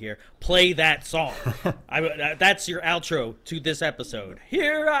infringement here, play that song. That's your outro to this episode.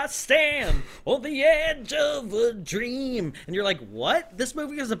 Here I stand on the edge of a dream, and you're like, what? This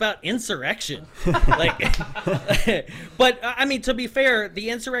movie is about insurrection. Like, but I mean, to be fair, the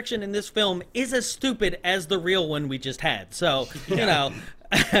insurrection in this film is as stupid as the real one we just had. So you know.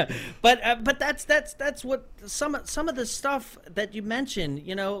 but that's what some of the stuff that you mentioned,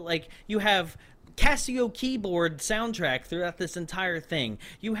 you know, like you have Casio keyboard soundtrack throughout this entire thing.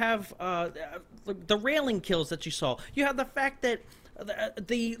 You have the railing kills that you saw. You have the fact that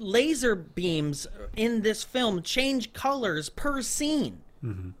the laser beams in this film change colors per scene.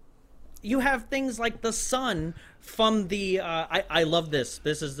 Mm-hmm. You have things like the sun from the I love this.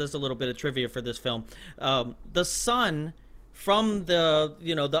 This is a little bit of trivia for this film. The sun from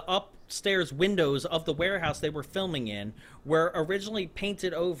the upstairs windows of the warehouse they were filming in were originally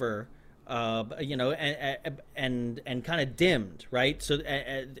painted over, and kind of dimmed, right? So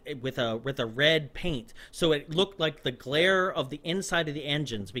with a red paint, so it looked like the glare of the inside of the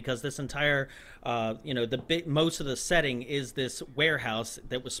engines, because this entire, most of the setting is this warehouse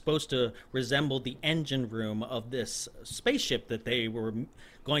that was supposed to resemble the engine room of this spaceship that they were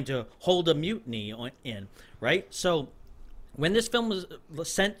going to hold a mutiny in, right? So when this film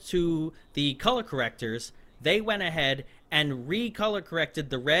was sent to the color correctors, they went ahead and recolor corrected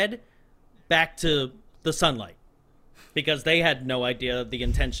the red back to the sunlight, because they had no idea the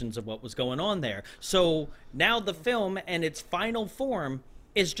intentions of what was going on there. So now the film and its final form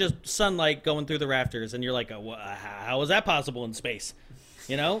is just sunlight going through the rafters, and you're like, how is that possible in space?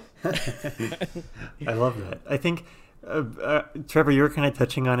 You know? I love that. I think, Trevor, you were kind of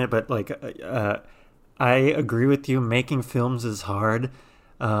touching on it, but like, I agree with you. Making films is hard,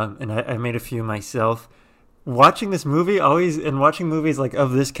 and I made a few myself. Watching this movie watching movies like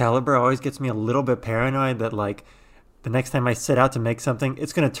of this caliber always gets me a little bit paranoid that like the next time I set out to make something,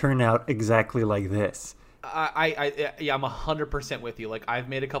 it's going to turn out exactly like this. I'm 100% with you. Like, I've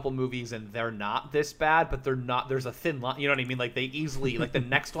made a couple movies and they're not this bad, but they're not. There's a thin line. You know what I mean? Like, they easily, like, the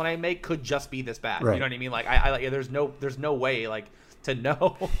next one I make could just be this bad. Right. You know what I mean? Like, there's no way. Like, to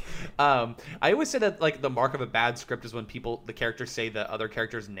know. I always say that like the mark of a bad script is when the characters say the other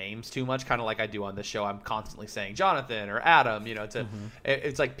characters' names too much, kind of like I do on this show. I'm constantly saying Jonathan or Adam,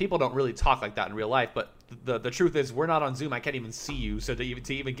 it's like people don't really talk like that in real life, but the truth is we're not on Zoom. I can't even see you, so to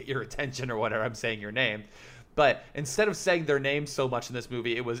even get your attention or whatever, I'm saying your name. But instead of saying their names so much in this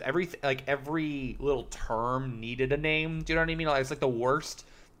movie, it was every little term needed a name. Do you know what I mean? Like, it's like the worst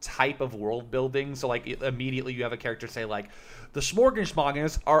type of world building. So like immediately you have a character say like the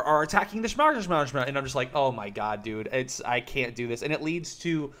Smorgensmoggers are attacking the Smorgensmoggers, and I'm just like, oh my god, dude, I can't do this. And it leads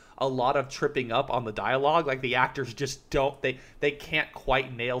to a lot of tripping up on the dialogue. Like the actors just they can't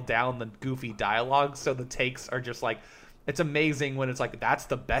quite nail down the goofy dialogue, so the takes are just like, it's amazing when it's like, that's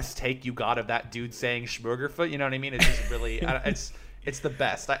the best take you got of that dude saying Schmurgerfoot. You know what I mean? It's just really, it's the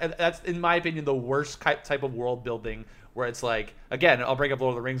best. That's, in my opinion, the worst type of world building, where it's like, again, I'll bring up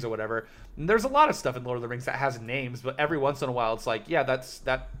Lord of the Rings or whatever. And there's a lot of stuff in Lord of the Rings that has names, but every once in a while it's like, yeah, that's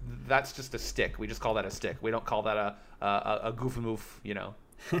just a stick. We just call that a stick. We don't call that a goof and move, you know.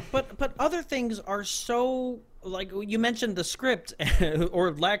 But other things are so, like you mentioned, the script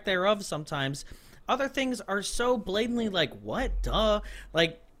or lack thereof sometimes. Other things are so blatantly like, what? Duh.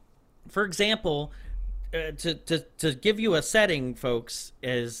 Like, for example, to give you a setting, folks,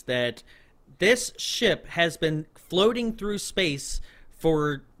 is that this ship has been floating through space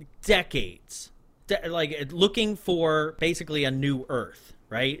for decades, looking for basically a new Earth,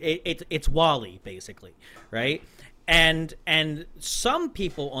 right? It's Wall-E, basically, right? And some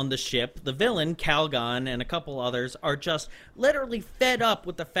people on the ship, the villain, Calgon, and a couple others, are just literally fed up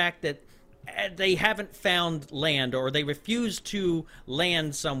with the fact that they haven't found land, or they refuse to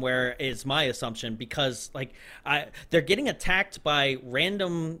land somewhere, is my assumption, because they're getting attacked by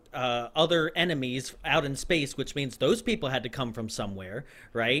random other enemies out in space, which means those people had to come from somewhere,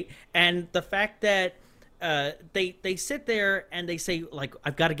 right? And the fact that they sit there and they say, like,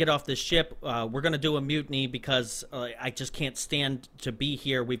 I've got to get off this ship. We're going to do a mutiny because I just can't stand to be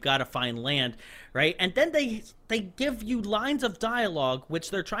here. We've got to find land, right? And then they give you lines of dialogue,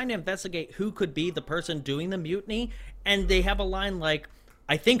 which they're trying to investigate who could be the person doing the mutiny. And they have a line like,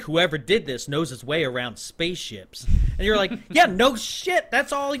 I think whoever did this knows his way around spaceships. And you're like, yeah, no shit.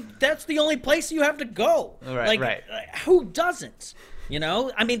 That's the only place you have to go. Right. Who doesn't? You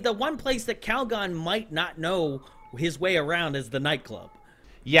know, I mean, the one place that Calgon might not know his way around is the nightclub.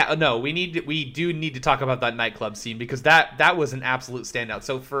 Yeah, no, we do need to talk about that nightclub scene, because that was an absolute standout.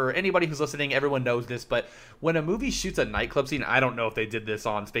 So for anybody who's listening, everyone knows this, but when a movie shoots a nightclub scene, I don't know if they did this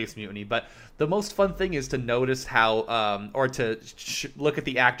on Space Mutiny, but the most fun thing is to notice how, or to look at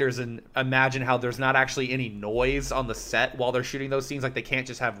the actors and imagine how there's not actually any noise on the set while they're shooting those scenes. Like, they can't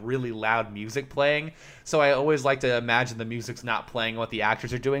just have really loud music playing. So I always like to imagine the music's not playing what the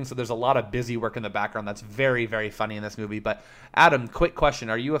actors are doing. So there's a lot of busy work in the background that's very, very funny in this movie. But Adam, quick question.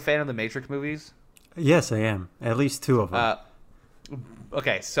 Are you a fan of the Matrix movies? Yes, I am. At least two of them.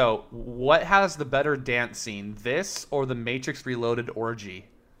 Okay, so what has the better dance scene, this or the Matrix Reloaded orgy?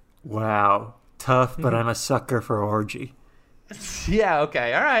 Wow. Tough, but I'm a sucker for orgy. Yeah,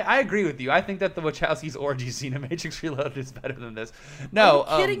 okay. All right, I agree with you. I think that the Wachowski's orgy scene in Matrix Reloaded is better than this. No.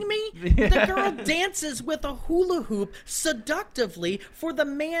 Are you kidding me? The girl dances with a hula hoop seductively for the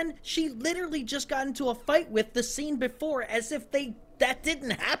man she literally just got into a fight with the scene before, as if that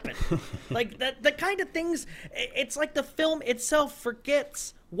didn't happen. Like, the kind of things, it's like the film itself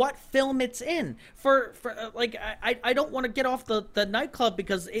forgets what film it's in. I don't want to get off the nightclub,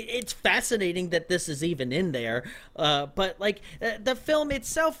 because it's fascinating that this is even in there. But the film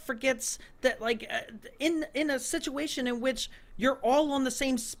itself forgets that, in a situation in which you're all on the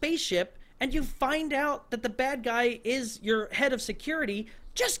same spaceship and you find out that the bad guy is your head of security,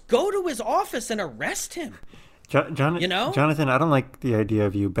 just go to his office and arrest him. You know? Jonathan, I don't like the idea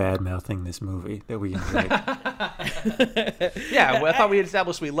of you bad-mouthing this movie that we enjoyed. Yeah, well, I thought we had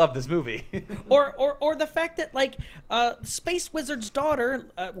established we loved this movie. or the fact that, Space Wizard's daughter,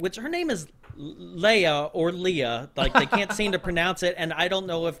 which her name is Leia or Leah, they can't seem to pronounce it, and I don't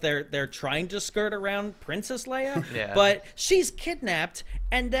know if they're trying to skirt around Princess Leia, yeah. But she's kidnapped,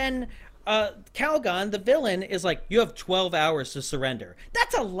 and then Calgon, the villain, is like, you have 12 hours to surrender.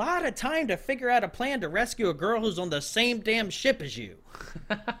 That's a lot of time to figure out a plan to rescue a girl who's on the same damn ship as you.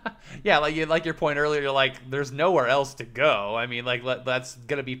 Yeah, like your point earlier, you're like, there's nowhere else to go. I mean, that's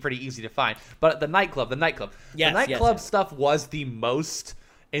gonna be pretty easy to find. But the nightclub, yes. Stuff was the most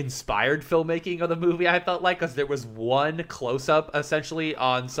inspired filmmaking of the movie, I felt like, because there was one close-up essentially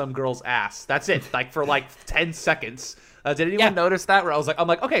on some girl's ass. That's it, for 10 seconds. Did anyone notice that? Where I'm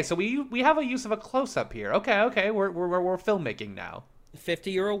like, okay, so we have a use of a close-up here. Okay, we're filmmaking now.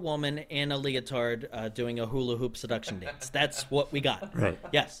 50-year-old woman in a leotard doing a hula hoop seduction dance. That's what we got. Right.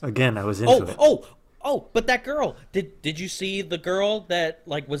 Yes. Again, I was into it. But that girl, did you see the girl that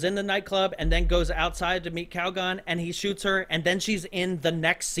like was in the nightclub and then goes outside to meet Calgon and he shoots her and then she's in the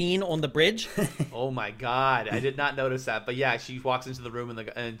next scene on the bridge? Oh my God, I did not notice that. But yeah, she walks into the room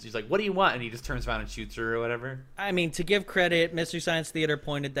and she's like, "What do you want?" And he just turns around and shoots her or whatever. I mean, to give credit, Mystery Science Theater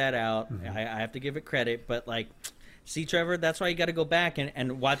pointed that out. I have to give it credit, but like, see, Trevor, that's why you got to go back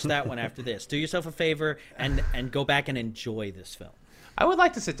and watch that one after this. Do yourself a favor and go back and enjoy this film. I would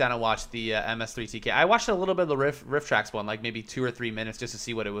like to sit down and watch the MS3TK. I watched a little bit of the Riff Tracks one, like maybe 2 or 3 minutes, just to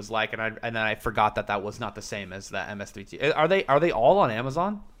see what it was like, and then I forgot that was not the same as the MS3TK. Are they all on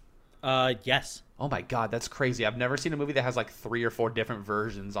Amazon? Yes. Oh my God, that's crazy! I've never seen a movie that has like 3 or 4 different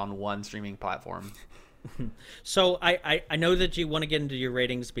versions on one streaming platform. So I know that you want to get into your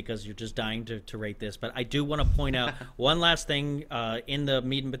ratings because you're just dying to rate this, but I do want to point out one last thing in the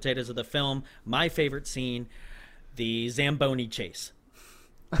meat and potatoes of the film. My favorite scene, the Zamboni chase.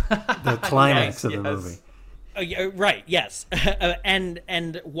 The climax of the movie. Right, yes.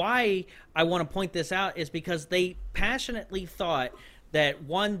 And why I want to point this out is because they passionately thought that,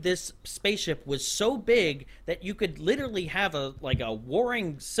 one, this spaceship was so big that you could literally have a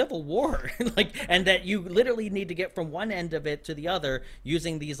warring civil war, and that you literally need to get from one end of it to the other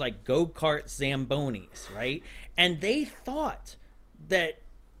using these like go-kart Zambonis, right? And they thought that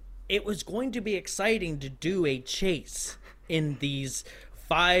it was going to be exciting to do a chase in these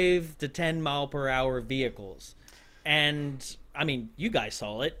 5 to 10 mile per hour vehicles. And I mean, you guys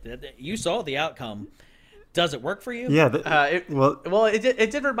saw it. You saw the outcome. Does it work for you? Yeah.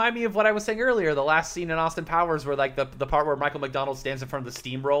 It did remind me of what I was saying earlier. The last scene in Austin Powers, where like the part where Michael McDonald stands in front of the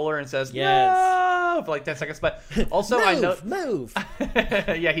steamroller and says "No" for like 10 seconds. But also move.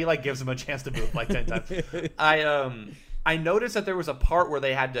 Yeah, he like gives him a chance to move like 10 times. I noticed that there was a part where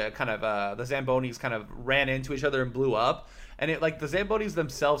they had to kind of the Zambonis kind of ran into each other and blew up. And it like the Zambonis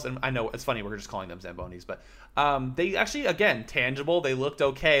themselves, and I know it's funny we're just calling them Zambonis, but they actually, again, tangible. They looked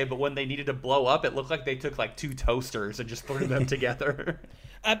okay, but when they needed to blow up, it looked like they took like 2 toasters and just threw them together.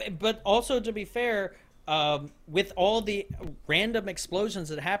 But also, to be fair, with all the random explosions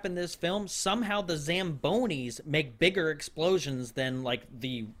that happen in this film, somehow the Zambonis make bigger explosions than like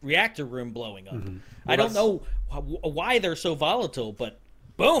the reactor room blowing up. Mm-hmm. I don't know why they're so volatile, but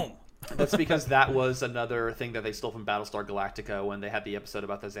boom. That's because that was another thing that they stole from Battlestar Galactica when they had the episode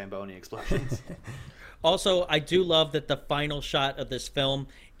about the Zamboni explosions. Also, I do love that the final shot of this film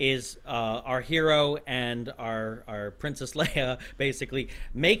is our hero and our Princess Leia basically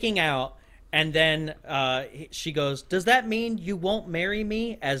making out, and then she goes, "Does that mean you won't marry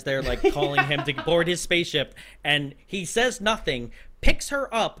me?" as they're like calling him to board his spaceship, and he says nothing, picks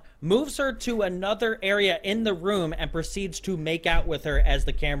her up, moves her to another area in the room, and proceeds to make out with her as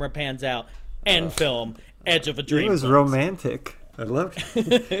the camera pans out. End film. Edge of a Dream. It was romantic. I loved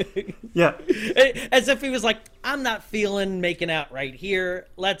it. Yeah. As if he was like, "I'm not feeling making out right here.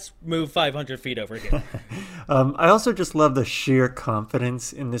 Let's move 500 feet over here." I also just love the sheer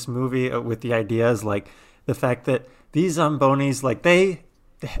confidence in this movie with the ideas, like the fact that these Zambonis, like they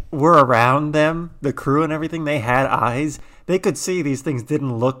were around them, the crew and everything. They had eyes. They could see these things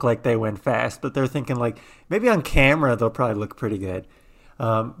didn't look like they went fast, but they're thinking like maybe on camera they'll probably look pretty good.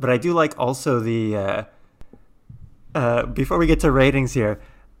 But I do like also the before we get to ratings here,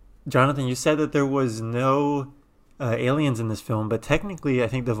 Jonathan, you said that there was no aliens in this film, but technically I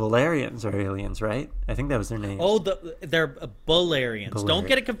think the Valerians are aliens, right? I think that was their name. Oh, they're Balerians. Don't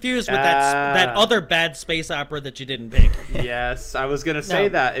get it confused with that other bad space opera that you didn't pick. Yes, I was gonna say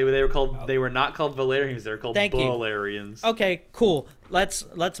that they were not called Valerians. They were called Balerians. Okay, cool.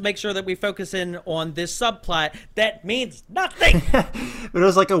 Let's make sure that we focus in on this subplot that means nothing. But it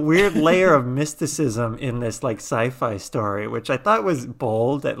was like a weird layer of mysticism in this like sci-fi story, which I thought was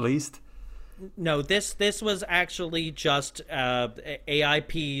bold, at least. No, this was actually just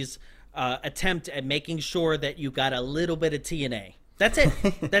AIP's attempt at making sure that you got a little bit of TNA. That's it.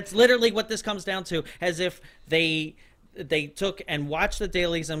 That's literally what this comes down to. As if they took and watched the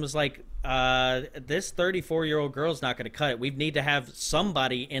dailies and was like, this 34-year-old girl's not going to cut it. We need to have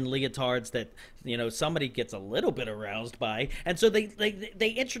somebody in leotards that, somebody gets a little bit aroused by. And so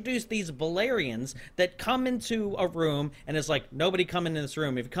they introduce these Valerians that come into a room and it's like, nobody come into this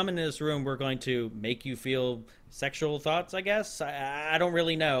room. If you come into this room, we're going to make you feel sexual thoughts, I guess. I don't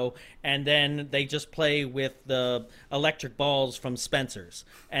really know. And then they just play with the electric balls from Spencer's.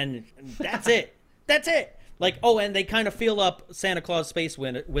 And that's it. That's it. Like, oh, and they kind of feel up Santa Claus Space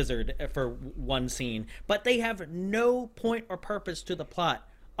Wizard for one scene. But they have no point or purpose to the plot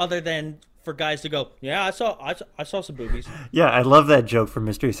other than for guys to go, yeah, I saw some boobies. Yeah, I love that joke from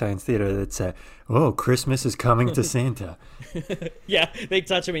Mystery Science Theater that said, "Oh, Christmas is coming to Santa." Yeah, they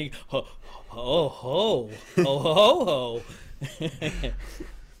touch him and you, ho, ho, ho, ho, ho, ho.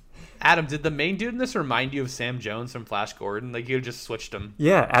 Adam, did the main dude in this remind you of Sam Jones from Flash Gordon? Like, you just switched him.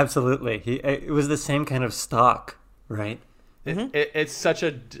 Yeah, absolutely. It was the same kind of stock, right? It's such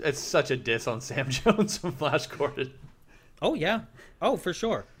a diss on Sam Jones from Flash Gordon. Oh, yeah. Oh, for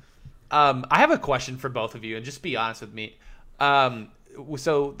sure. I have a question for both of you, and just be honest with me.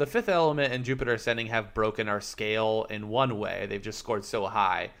 So The Fifth Element and Jupiter Ascending have broken our scale in one way. They've just scored so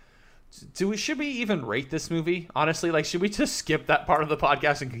high. Should we even rate this movie? Honestly, like, should we just skip that part of the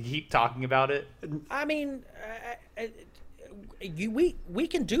podcast and keep talking about it? I mean, we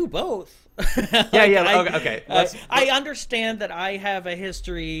can do both. Okay. I understand that I have a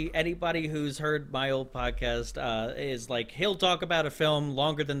history. Anybody who's heard my old podcast is like, he'll talk about a film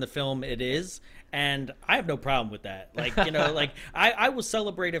longer than the film it is, and I have no problem with that. Like, like I will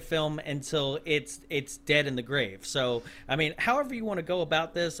celebrate a film until it's dead in the grave. So, I mean, however you want to go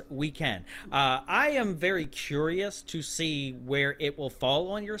about this, we can. I am very curious to see where it will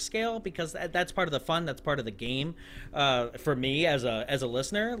fall on your scale, because that's part of the fun. That's part of the game. For me as a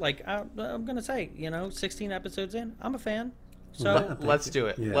listener, like I'm gonna say, 16 episodes in, I'm a fan. So let's do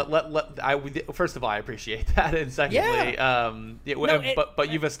it. Yeah. First of all, I appreciate that, and secondly, but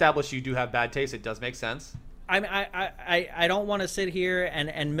you've established you do have bad taste. It does make sense. I don't want to sit here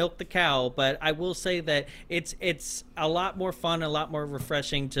and milk the cow, but I will say that it's a lot more fun, a lot more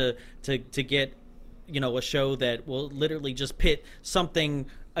refreshing to get a show that will literally just pit something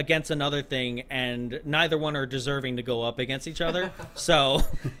against another thing, and neither one are deserving to go up against each other. So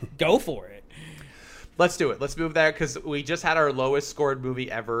go for it. Let's do it. Let's move there, because we just had our lowest scored movie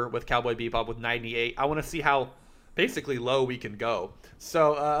ever with Cowboy Bebop with 98. I want to see how basically low we can go.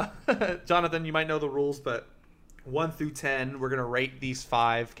 So, Jonathan, you might know the rules, but 1 through 10, we're going to rate these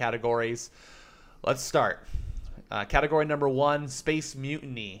 5 categories. Let's start. Category number 1, Space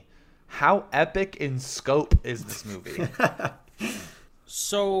Mutiny. How epic in scope is this movie?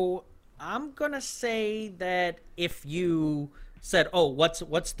 So I'm going to say that if you said, oh,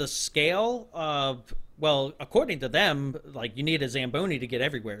 what's the scale of, well, according to them, like, you need a Zamboni to get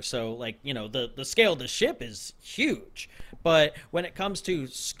everywhere. So, like, the scale of the ship is huge. But when it comes to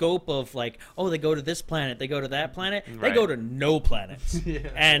scope of, like, oh, they go to this planet, they go to that planet, right. They go to no planets. Yeah.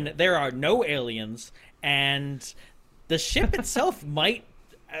 And there are no aliens. And the ship itself might,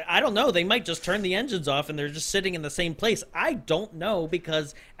 I don't know, they might just turn the engines off and they're just sitting in the same place. I don't know,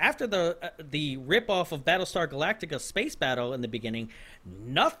 because after the rip-off of Battlestar Galactica Space Battle in the beginning,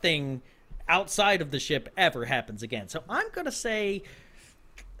 nothing outside of the ship ever happens again. So I'm going to say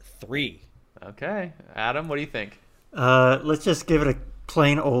 3. Okay. Adam, what do you think? Let's just give it a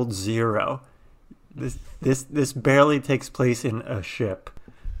plain old 0. This barely takes place in a ship.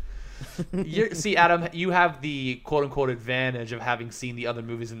 See, Adam, you have the quote-unquote advantage of having seen the other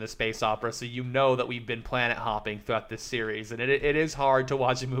movies in the space opera, so you know that we've been planet hopping throughout this series, and it is hard to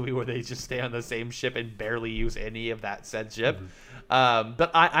watch a movie where they just stay on the same ship and barely use any of that said ship.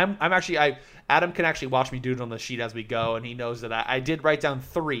 But I'm actually Adam can actually watch me do it on the sheet as we go, and he knows that I did write down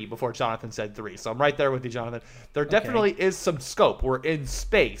 3 before Jonathan said 3, so I'm right there with you, Jonathan. There definitely is some scope. We're in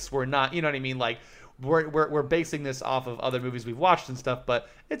space. We're not, you know what I mean, like. We're basing this off of other movies we've watched and stuff, but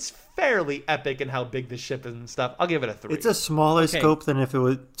it's fairly epic in how big the ship is and stuff. I'll give it a 3. It's a smaller scope than if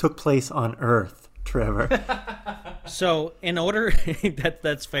it took place on Earth, Trevor. So in order,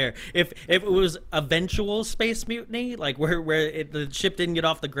 that's fair. If it was eventual space mutiny, like where the ship didn't get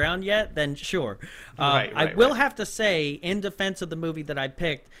off the ground yet, then sure. I will have to say, in defense of the movie that I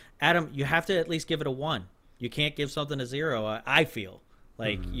picked, Adam, you have to at least give it a 1. You can't give something a 0. I feel.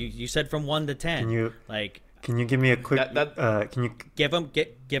 Like, you said from 1 to 10. Can you give me a quick? Can you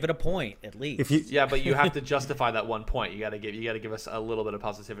give it a point at least? Yeah, but you have to justify that 1 point. You got to give us a little bit of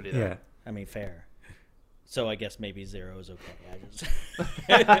positivity there. Yeah, I mean, fair. So I guess maybe 0 is okay.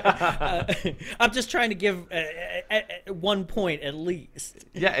 I'm just trying to give 1 point at least.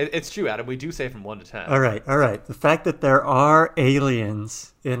 Yeah, it's true, Adam. We do say from 1 to 10. All right. The fact that there are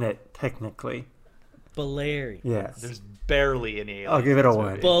aliens in it, technically. Balarians. Yes. There's barely any aliens. I'll give it a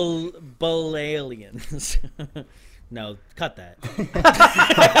 1. Balaliens. No, cut that.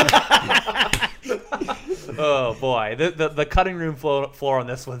 Oh boy, the cutting room floor on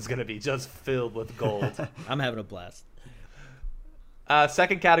this one's gonna be just filled with gold. I'm having a blast.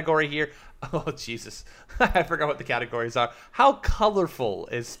 Second category here. Oh Jesus, I forgot what the categories are. How colorful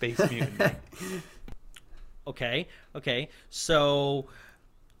is Space Mutiny? Okay. So,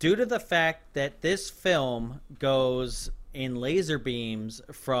 due to the fact that this film goes in laser beams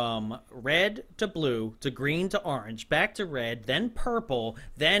from red to blue to green to orange, back to red, then purple,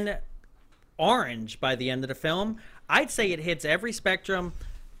 then orange by the end of the film, I'd say it hits every spectrum.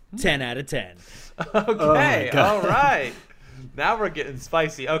 10 out of 10. Okay, all right. Now we're getting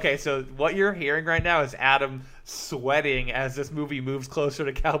spicy. Okay, so what you're hearing right now is Adam sweating as this movie moves closer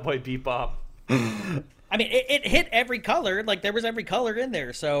to Cowboy Bebop. I mean, it hit every color. Like, there was every color in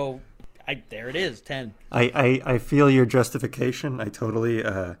there. So, there it is, 10. I feel your justification. I totally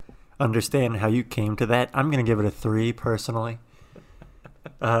understand how you came to that. I'm going to give it a 3 personally.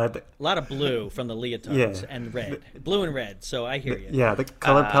 A lot of blue from the leotards and red. Blue and red, so I hear you. Yeah, the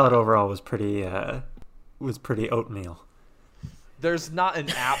color palette overall was pretty oatmeal. There's not an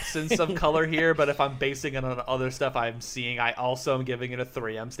absence of color here, but if I'm basing it on other stuff I'm seeing, I also am giving it a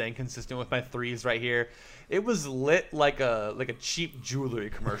 3. I'm staying consistent with my 3s right here. It was lit like a cheap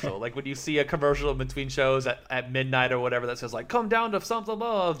jewelry commercial. Like when you see a commercial in between shows at midnight or whatever that says like, come down to something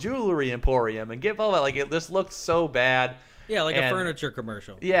above Jewelry Emporium and get all that. Like it just looked so bad. Yeah, like a furniture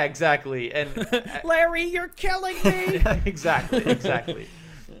commercial. Yeah, exactly. And Larry, you're killing me. Exactly.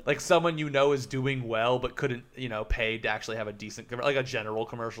 Like someone you know is doing well but couldn't, pay to actually have a decent, like a general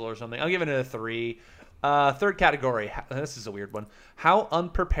commercial or something. I'll give it a 3. Third category. This is a weird one. How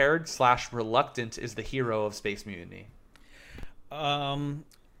unprepared/reluctant is the hero of Space Mutiny?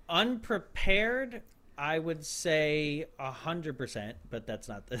 Unprepared, I would say 100%, but that's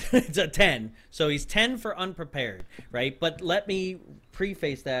not it's a 10. So he's 10 for unprepared, right? But let me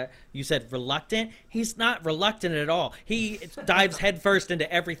preface that. You said reluctant. He's not reluctant at all. He dives headfirst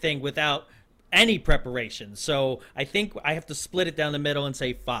into everything without any preparation. So I think I have to split it down the middle and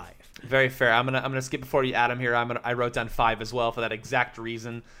say 5. Very fair. I'm gonna skip before you, Adam. Here, I wrote down 5 as well for that exact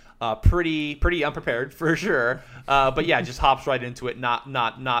reason. Pretty unprepared for sure. But yeah, just hops right into it. Not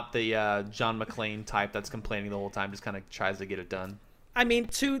the John McClane type that's complaining the whole time. Just kind of tries to get it done. I mean,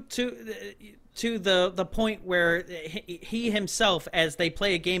 to the point where he himself, as they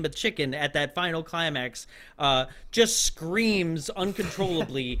play a game of chicken at that final climax, just screams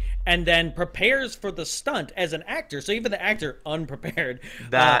uncontrollably and then prepares for the stunt as an actor. So even the actor unprepared.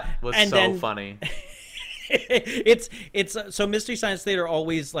 That was so funny. It's so Mystery Science Theater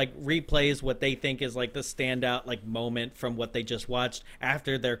always like replays what they think is like the standout like moment from what they just watched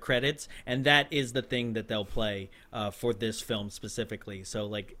after their credits, and that is the thing that they'll play for this film specifically. So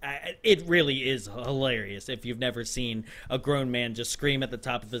like it really is hilarious if you've never seen a grown man just scream at the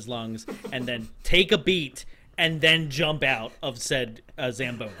top of his lungs and then take a beat and then jump out of said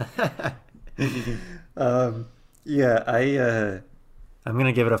Zamboni. I'm going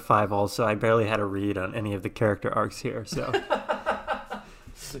to give it a 5 also. I barely had a read on any of the character arcs here, so.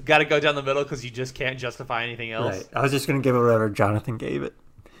 Got to go down the middle because you just can't justify anything else. Right. I was just going to give it whatever Jonathan gave it.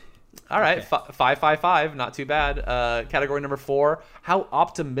 All right, okay. 5. Not too bad. Category number 4. How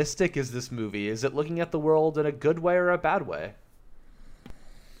optimistic is this movie? Is it looking at the world in a good way or a bad way?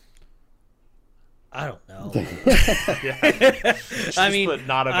 I don't know. I mean, put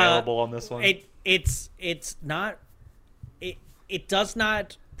not available on this one. It's not. It does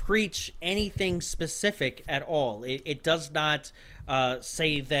not preach anything specific at all. It does not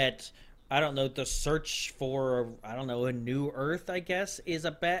say that, I don't know, the search for, I don't know, a new Earth, I guess, is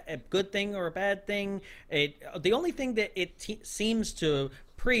a good thing or a bad thing. The only thing that it seems to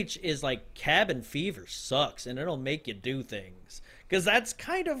preach is like cabin fever sucks and it'll make you do things. Because that's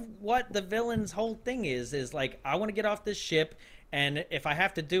kind of what the villain's whole thing is like, I want to get off this ship. And if I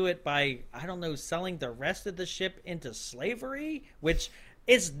have to do it by, I don't know, selling the rest of the ship into slavery, which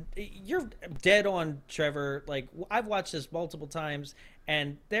is, you're dead on, Trevor. Like, I've watched this multiple times,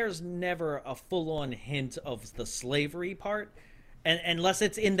 and there's never a full-on hint of the slavery part. And unless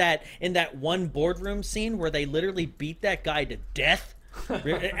it's in that one boardroom scene where they literally beat that guy to death.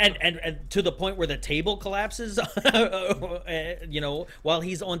 and to the point where the table collapses, while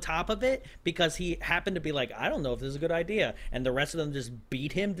he's on top of it because he happened to be like, I don't know if this is a good idea, and the rest of them just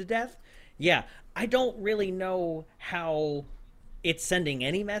beat him to death. Yeah, I don't really know how it's sending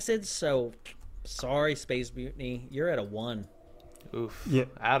any message. So, sorry, Space Mutiny, you're at a 1. Oof. Yeah,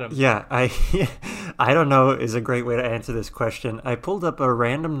 Adam. Yeah, I don't know is a great way to answer this question. I pulled up a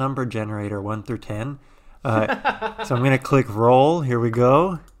random number generator 1 through 10. So I'm going to click roll. Here we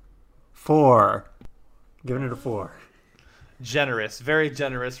go. 4. Giving it a 4. Generous. Very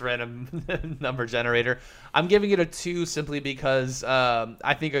generous random number generator. I'm giving it a 2 simply because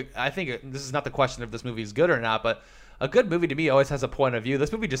I think this is not the question if this movie is good or not, but a good movie to me always has a point of view.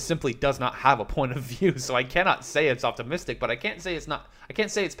 This movie just simply does not have a point of view, so I cannot say it's optimistic, but I can't say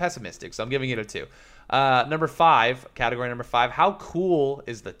it's pessimistic, so I'm giving it a 2. Number 5, category number 5. How cool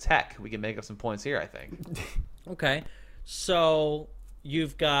is the tech? We can make up some points here, I think. Okay. So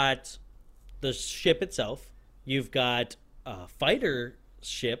you've got the ship itself, you've got fighter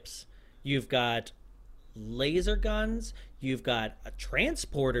ships, you've got laser guns, you've got a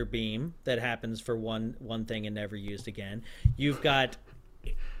transporter beam that happens for one thing and never used again. You've got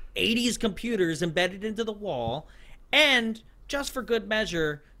 80s computers embedded into the wall, and just for good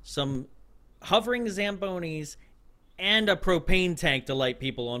measure, some hovering Zambonis and a propane tank to light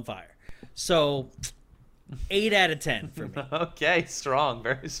people on fire. So 8 out of 10 for me. Okay, strong,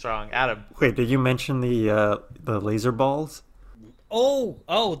 very strong. Adam. Wait, did you mention the laser balls?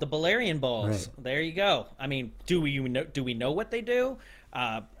 Oh, the Balerian balls. Right. There you go. I mean, do we know what they do?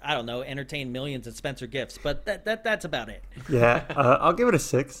 I don't know. Entertain millions at Spencer Gifts, but that's about it. Yeah, I'll give it a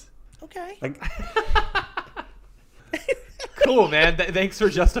 6. Okay. Like, Cool, man. Thanks for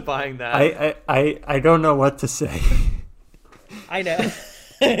justifying that. I don't know what to say. I know.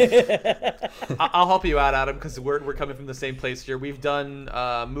 I'll help you out, Adam, because we're coming from the same place here. We've done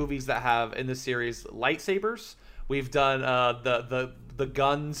movies that have in this series lightsabers. We've done the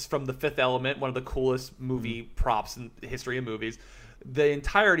guns from The Fifth Element, one of the coolest movie props in the history of movies. The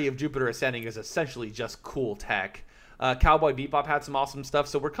entirety of Jupiter Ascending is essentially just cool tech. Cowboy Bebop had some awesome stuff,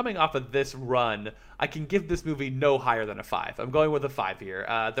 so we're coming off of this run. I can give this movie no higher than a 5. I'm going with a 5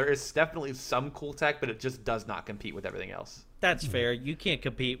 here. There is definitely some cool tech, but it just does not compete with everything else. That's fair. You can't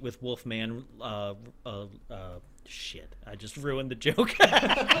compete with Wolfman. Shit, I just ruined the joke.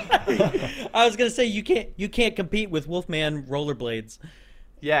 I was gonna say you can't compete with Wolfman rollerblades.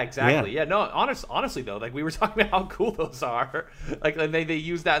 Yeah, exactly. Yeah, no, honestly though, like we were talking about how cool those are. Like and they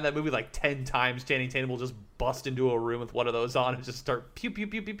use that in that movie like 10 times. Channing Tatum will just bust into a room with one of those on and just start pew pew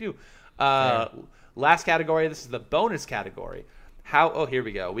pew pew pew. Last category. This is the bonus category. Here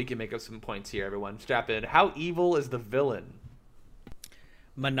we go. We can make up some points here, everyone. Strap in. How evil is the villain?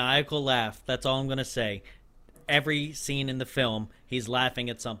 Maniacal laugh. That's all I'm gonna say. Every scene in the film, he's laughing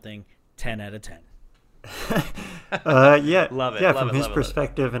at something. 10 out of 10. Yeah, Love it. Yeah, love from it, his love it.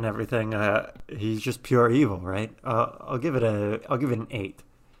 perspective and everything, he's just pure evil, right? I'll give it an 8.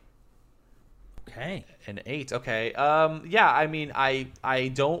 Okay. An 8. Okay. Yeah. I mean,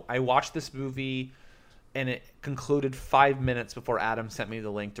 I watched this movie, and it concluded 5 minutes before Adam sent me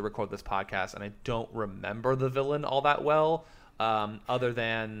the link to record this podcast, and I don't remember the villain all that well. Other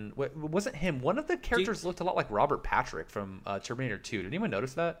than wasn't him. One of the characters looked a lot like Robert Patrick from Terminator 2. Did anyone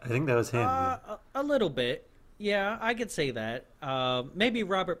notice that? I think that was him. A little bit. Yeah, I could say that. Maybe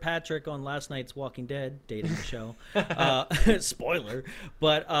Robert Patrick on last night's Walking Dead dating show. Spoiler.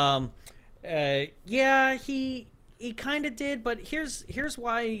 But yeah, he kind of did. But here's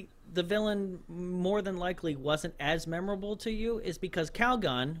why the villain more than likely wasn't as memorable to you is because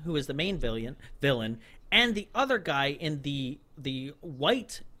Calgon, who is the main villain, and the other guy in the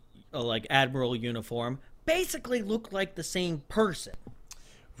white like admiral uniform basically look like the same person.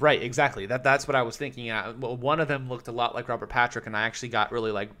 Right, exactly. That's what I was thinking. Well, one of them looked a lot like Robert Patrick, and I actually got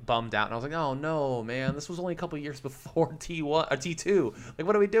really like bummed out. And I was like, "Oh no, man! This was only a couple years before T1 or T2. Like,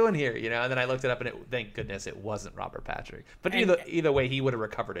 what are we doing here?" You know. And then I looked it up, and thank goodness it wasn't Robert Patrick. But either way, he would have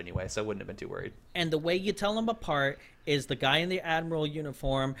recovered anyway, so I wouldn't have been too worried. And the way you tell them apart is the guy in the admiral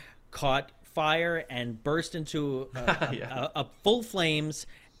uniform caught fire and burst into a full flames,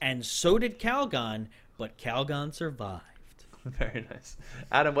 and so did Calgon, but Calgon survived. Very nice.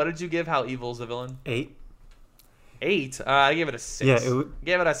 Adam, what did you give How Evil is the Villain? 8. 8? I gave it a 6. Yeah,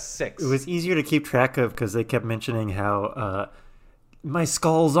 gave it a 6. It was easier to keep track of because they kept mentioning how my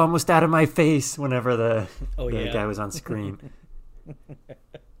skull's almost out of my face whenever the guy was on screen.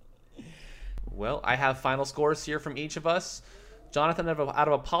 Well, I have final scores here from each of us. Jonathan, out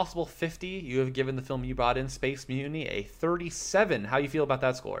of a possible 50, you have given the film you brought in, Space Mutiny, a 37. How do you feel about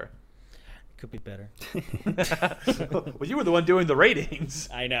that score? Could be better. Well, you were the one doing the ratings.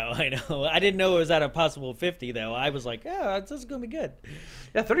 I know. I didn't know it was at a possible 50, though. I was like, yeah, this is going to be good.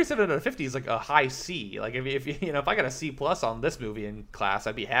 Yeah, 37 out of 50 is like a high C. Like, if I got a C plus on this movie in class,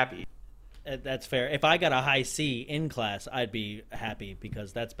 I'd be happy. That's fair. If I got a high C in class, I'd be happy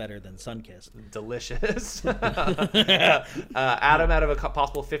because that's better than Sunkissed. Delicious. Adam, out of a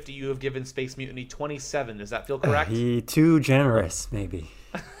possible 50, you have given Space Mutiny 27. Does that feel correct? Too generous, maybe.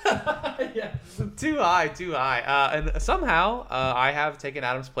 Yeah, too high. And somehow, I have taken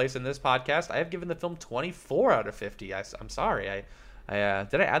Adam's place in this podcast. I have given the film 24 out of 50. I'm sorry. I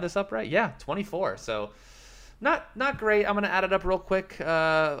did I add this up right? Yeah, 24. So not great. I'm going to add it up real quick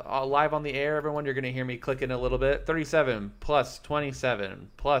live on the air. Everyone, you're going to hear me clicking a little bit. 37 plus 27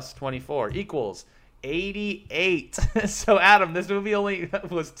 plus 24 equals 88. So, Adam, this movie only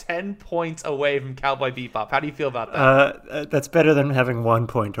was 10 points away from Cowboy Bebop. How do you feel about that? That's better than having 1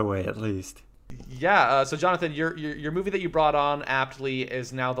 point away, at least. Yeah, so Jonathan, your movie that you brought on aptly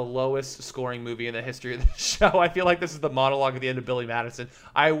is now the lowest scoring movie in the history of the show. I feel like this is the monologue at the end of Billy Madison.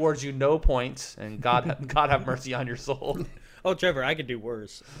 I award you no points, and God have mercy on your soul. Oh, Trevor, I could do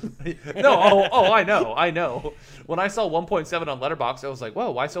worse. No, I know. When I saw 1.7 on Letterboxd, I was like,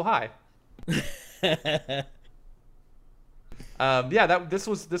 whoa, why so high? This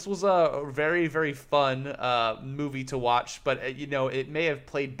was a very, very fun movie to watch, but it may have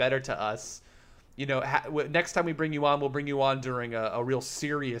played better to us. Next time we bring you on, we'll bring you on during a real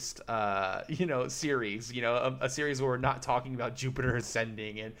serious, series. A series where we're not talking about Jupiter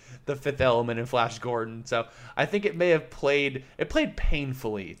Ascending and The Fifth Element and Flash Gordon. So I think it may have played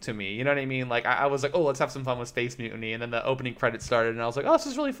painfully to me. You know what I mean? Like I was like, oh, let's have some fun with Space Mutiny, and then the opening credits started, and I was like, oh, this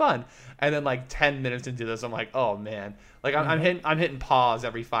is really fun. And then like 10 minutes into this, I'm like, oh man, like I'm hitting pause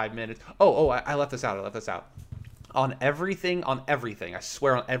every 5 minutes. I left this out. On everything. I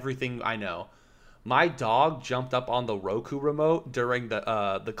swear on everything I know. My dog jumped up on the Roku remote during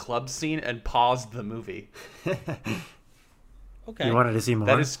the club scene and paused the movie. Okay. You wanted to see more?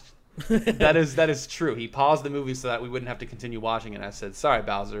 That is true. He paused the movie so that we wouldn't have to continue watching it. And I said, "Sorry,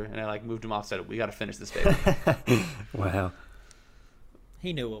 Bowser," and I moved him off. Said, "We got to finish this, baby." Wow.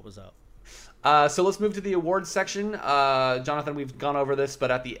 He knew what was up. So let's move to the awards section. Jonathan, we've gone over this, but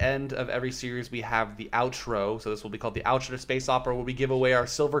at the end of every series, we have the outro. So this will be called the outro to Space Opera, where we give away our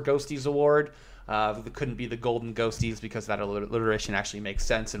Silver Ghosties Award. It couldn't be the Golden Ghosties because that alliteration actually makes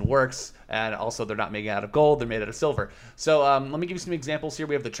sense and works. And also, they're not made out of gold; they're made out of silver. So let me give you some examples here.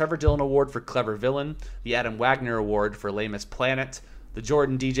 We have the Trevor Dillon Award for Clever Villain, the Adam Wagner Award for Lamest Planet, the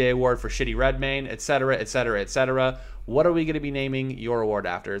Jordan DJ Award for Shitty Redmayne, etc., etc., etc. What are we going to be naming your award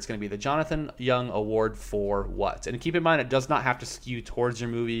after? It's going to be the Jonathan Young Award for what? And keep in mind, it does not have to skew towards your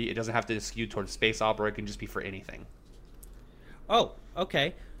movie. It doesn't have to skew towards space opera. It can just be for anything. Oh,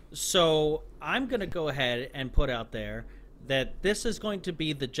 okay. So I'm going to go ahead and put out there that this is going to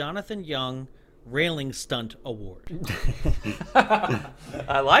be the Jonathan Young Railing Stunt Award.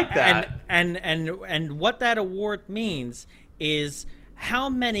 I like that. And what that award means is how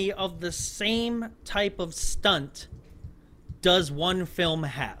many of the same type of stunt does one film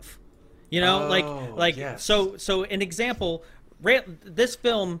have? Yes. So an example, this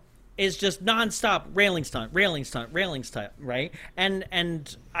film is just nonstop railing stunt, right?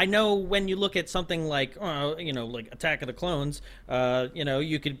 And I know when you look at something like like Attack of the Clones,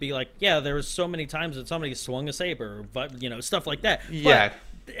 you could be like, yeah, there was so many times that somebody swung a saber, but stuff like that. Yeah.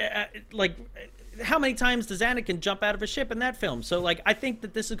 But, how many times does Anakin jump out of a ship in that film? So, I think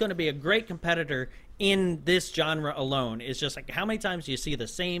that this is going to be a great competitor in this genre alone. It's just how many times do you see the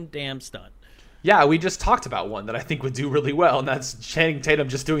same damn stunt? Yeah, we just talked about one that I think would do really well, and that's Channing Tatum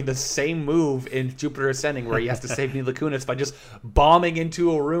just doing the same move in Jupiter Ascending where he has to save Mila Kunis by just bombing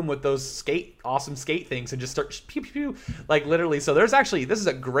into a room with those awesome skate things and just start pew, pew, pew, literally. So this is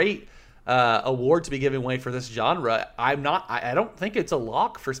a great award to be given away for this genre. I don't think it's a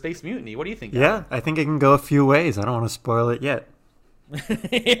lock for Space Mutiny. What do you think? Yeah, I think it can go a few ways. I don't want to spoil it yet.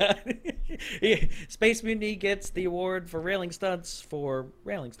 Yeah. Space Mutiny gets the award for railing stunts for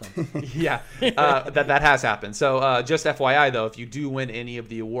railing stunts. Yeah, that has happened. So just FYI, though, if you do win any of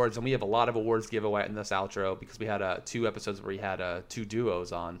the awards, and we have a lot of awards to give away in this outro because we had 2 episodes where we had 2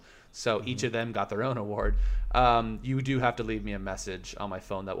 duos on. So each of them got their own award. You do have to leave me a message on my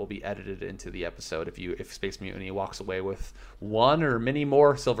phone that will be edited into the episode if Space Mutiny walks away with one or many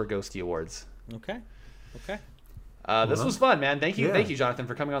more Silver Ghosty awards. Okay. This was fun, man. Thank you, Jonathan,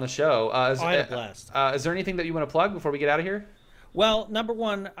 for coming on the show. I had a blast. Is there anything that you want to plug before we get out of here? Well, number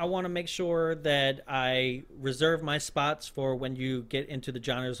one, I want to make sure that I reserve my spots for when you get into the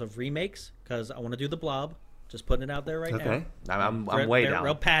genres of remakes, because I want to do The Blob. Just putting it out there right now. Okay. I'm way down.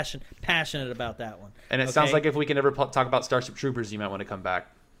 Real passionate about that one. And it sounds like if we can ever talk about Starship Troopers, you might want to come back.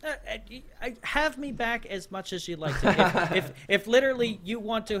 Have me back as much as you'd like to. If literally you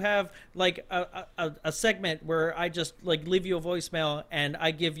want to have a segment where I just leave you a voicemail and I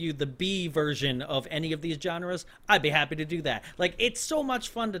give you the B version of any of these genres, I'd be happy to do that. It's so much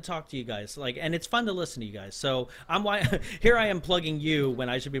fun to talk to you guys, and it's fun to listen to you guys. So here I am plugging you when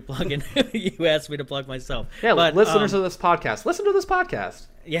I should be plugging. You asked me to plug myself. Yeah, but, listeners of this podcast, listen to this podcast.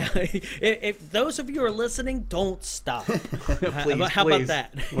 Yeah, if those of you are listening, don't stop. Please, how about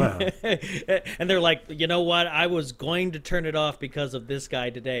that? Wow. And they're like, you know what? I was going to turn it off because of this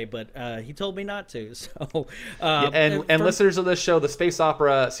guy today, but he told me not to. So, listeners of this show, the space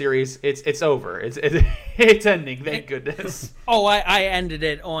opera series, it's over. It's ending. Thank goodness. Oh, I ended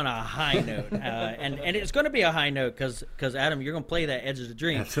it on a high note, and it's going to be a high note because Adam, you're going to play that Edge of the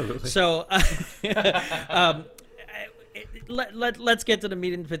Dream. Absolutely. So. Let's get to the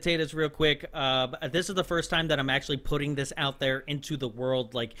meat and potatoes real quick. This is the first time that I'm actually putting this out there into the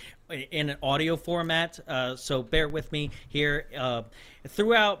world, like in an audio format. So bear with me here.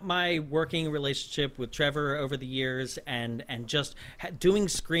 Throughout my working relationship with Trevor over the years, and just doing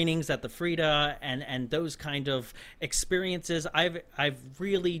screenings at the Frida and those kind of experiences, I've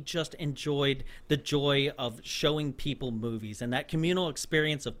really just enjoyed the joy of showing people movies and that communal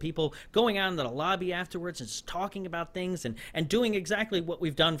experience of people going out into the lobby afterwards and just talking about things and doing exactly what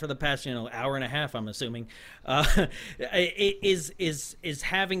we've done for the past hour and a half, I'm assuming, is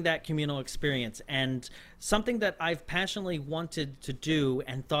having that communal experience. And something that I've passionately wanted to do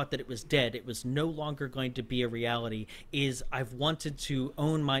and thought that it was dead, it was no longer going to be a reality, is I've wanted to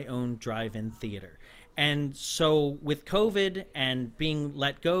own my own drive-in theater. And so with COVID and being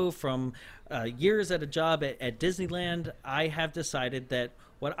let go from years at a job at Disneyland, I have decided that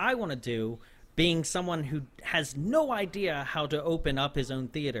what I want to do, being someone who has no idea how to open up his own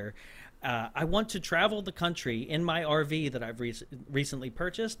theater, I want to travel the country in my RV that I've recently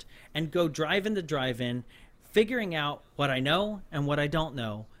purchased and go drive-in to drive-in, figuring out what I know and what I don't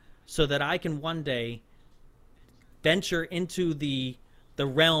know, so that I can one day venture into the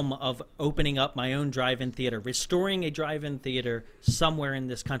realm of opening up my own drive-in theater, restoring a drive-in theater somewhere in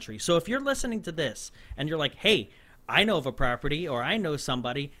this country. So if you're listening to this and you're like, hey, I know of a property or I know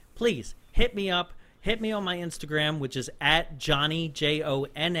somebody, please hit me up. Hit me on my Instagram, which is at Johnny,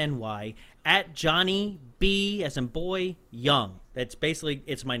 Jonny, at Johnny B as in boy, Young. That's basically,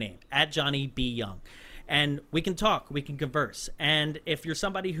 it's my name, at Johnny B. Young. And we can talk, we can converse. And if you're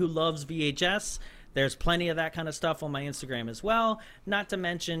somebody who loves VHS, there's plenty of that kind of stuff on my Instagram as well, not to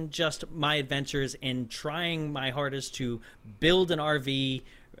mention just my adventures in trying my hardest to build an RV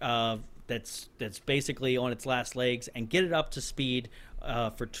that's basically on its last legs and get it up to speed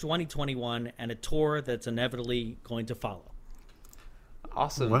for 2021 and a tour that's inevitably going to follow.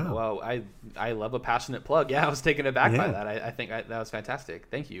 Awesome. Wow. Well, I love a passionate plug. Yeah, I was taken aback by that. I think that was fantastic.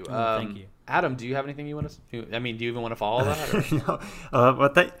 Thank you. Thank you. Adam, do you have anything you want to? I mean, do you even want to follow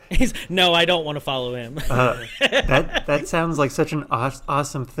that? No, I don't want to follow him. That sounds like such an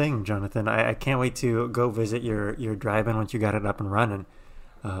awesome thing, Jonathan. I can't wait to go visit your drive-in once you got it up and running.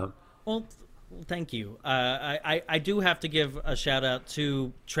 Well, thank you. I do have to give a shout out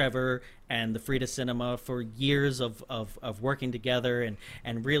to Trevor and the Frida Cinema for years of working together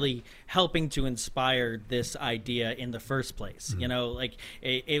and really helping to inspire this idea in the first place. Mm-hmm.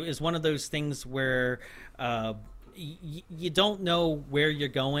 It was one of those things where you don't know where you're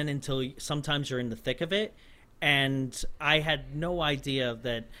going until sometimes you're in the thick of it. And I had no idea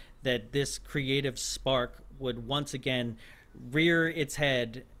that this creative spark would once again rear its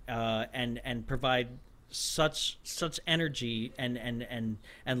head and provide such energy and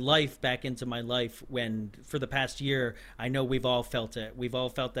life back into my life, when for the past year I know we've all felt it. We've all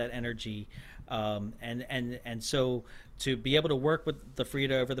felt that energy, and so to be able to work with the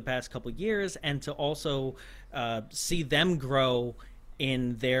Frida over the past couple of years and to also see them grow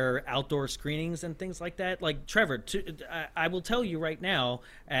in their outdoor screenings and things like that. Like Trevor, I will tell you right now,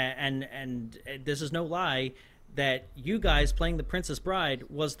 and this is no lie, that you guys playing The Princess Bride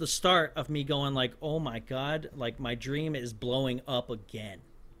was the start of me going like, oh my God, like my dream is blowing up again.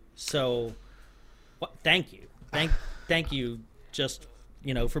 So thank you. Thank you just,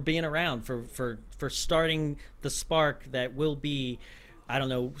 for being around, for starting the spark that will be, I don't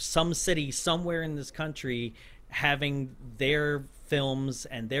know, some city somewhere in this country having their films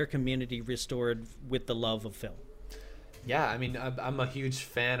and their community restored with the love of film. Yeah, I mean, I'm a huge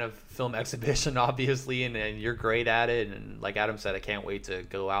fan of film exhibition, obviously, and you're great at it. And like Adam said, I can't wait to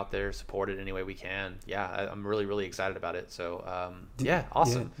go out there, support it any way we can. Yeah, I'm really, really excited about it. So,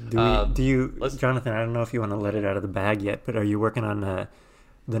 awesome. Do you, Jonathan, I don't know if you want to let it out of the bag yet, but are you working on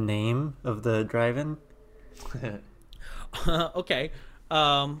the name of the drive-in? Okay.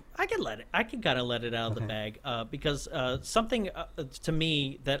 I can kind of let it out of the bag because something to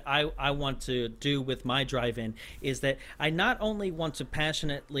me that I want to do with my drive-in is that I not only want to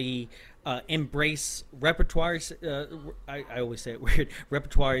passionately embrace repertoire, I always say it weird,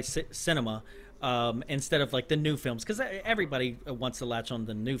 repertoire cinema, instead of like the new films, because everybody wants to latch on to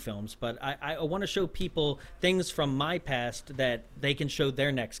the new films, but I want to show people things from my past that they can show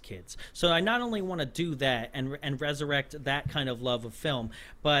their next kids. So I not only want to do that and resurrect that kind of love of film,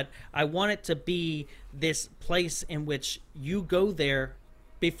 but I want it to be this place in which you go there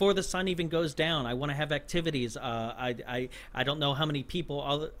before the sun even goes down. I want to have activities. I don't know how many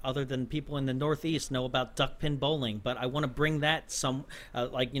people other than people in the Northeast know about duck pin bowling, but I want to bring that some,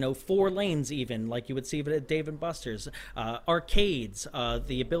 4 lanes even, like you would see it at Dave and Buster's. Arcades,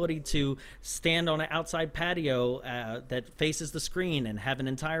 the ability to stand on an outside patio that faces the screen and have an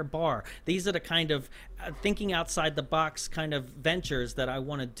entire bar. These are the kind of thinking outside the box kind of ventures that I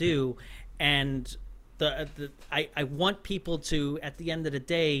want to do, and I want people to, at the end of the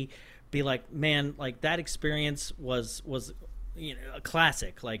day, be like, man, like that experience was a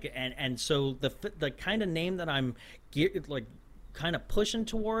classic. Like, and so the kind of name that I'm kind of pushing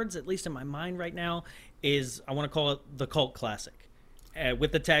towards, at least in my mind right now, is I want to call it the Cult Classic,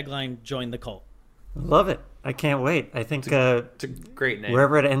 with the tagline "Join the Cult." Love it. I can't wait. I think it's a great name.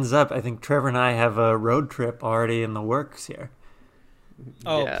 Wherever it ends up, I think Trevor and I have a road trip already in the works here.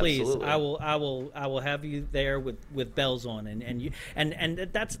 Oh, yeah, please! absolutely. I will have you there with bells on, and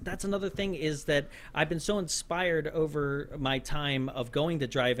that's another thing, is that I've been so inspired over my time of going to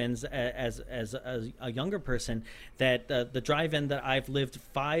drive-ins as a younger person, that the drive-in that I've lived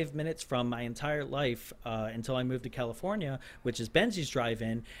 5 minutes from my entire life until I moved to California, which is Benzie's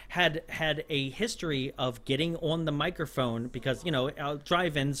Drive-In, had a history of getting on the microphone, because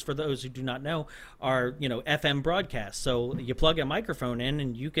drive-ins, for those who do not know, are FM broadcasts. So you plug a microphone in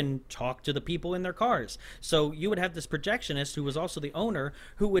and you can talk to the people in their cars. So you would have this projectionist who was also the owner,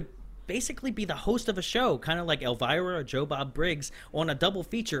 who would basically be the host of a show, kind of like Elvira or Joe Bob Briggs, on a double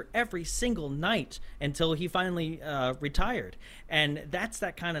feature every single night until he finally retired. And that's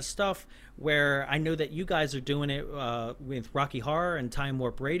that kind of stuff where I know that you guys are doing it with Rocky Horror and Time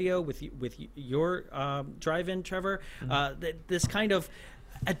Warp Radio with your drive-in, Trevor. This kind of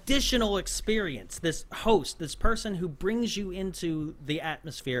additional experience, this host, this person who brings you into the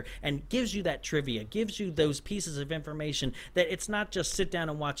atmosphere and gives you that trivia, gives you those pieces of information, that it's not just sit down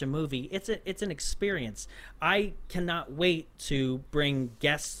and watch a movie, it's an experience. I cannot wait to bring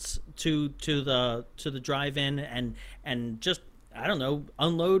guests to the drive-in and just, I don't know,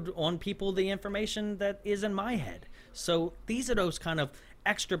 unload on people the information that is in my head. So these are those kind of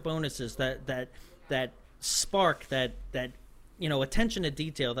extra bonuses that spark that attention to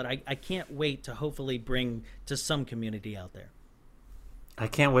detail that I can't wait to hopefully bring to some community out there. I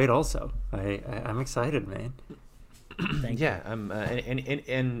can't wait also. I'm excited, man. Thank you. Yeah,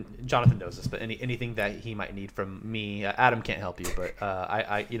 and Jonathan knows this, but anything that he might need from me, Adam can't help you, but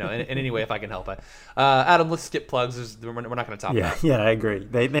I in any way if I can help, Adam, let's skip plugs. We're not going to talk about it. Yeah, I agree.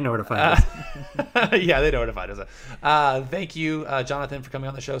 They know where to find us. Yeah, they know where to find us. Thank you, Jonathan, for coming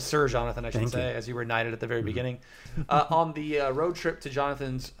on the show. Sir Jonathan, I should Thank say, you. as you were knighted at the very beginning. On the road trip to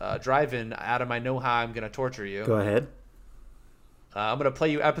Jonathan's drive-in, Adam, I know how I'm going to torture you. Go ahead. I'm going to play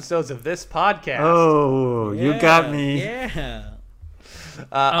you episodes of this podcast. Oh, you got me. Yeah.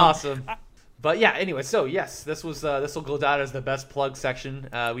 Awesome. But yeah, anyway, so yes, this will go down as the best plug section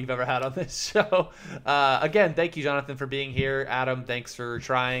we've ever had on this show. Again, thank you, Jonathan, for being here. Adam, thanks for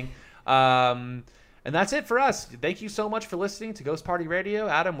trying. And that's it for us. Thank you so much for listening to Ghost Party Radio.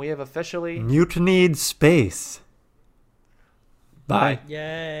 Adam, we have officially mutinied space. Bye.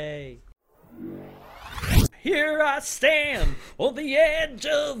 Yay. Here I stand on the edge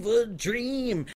of a dream.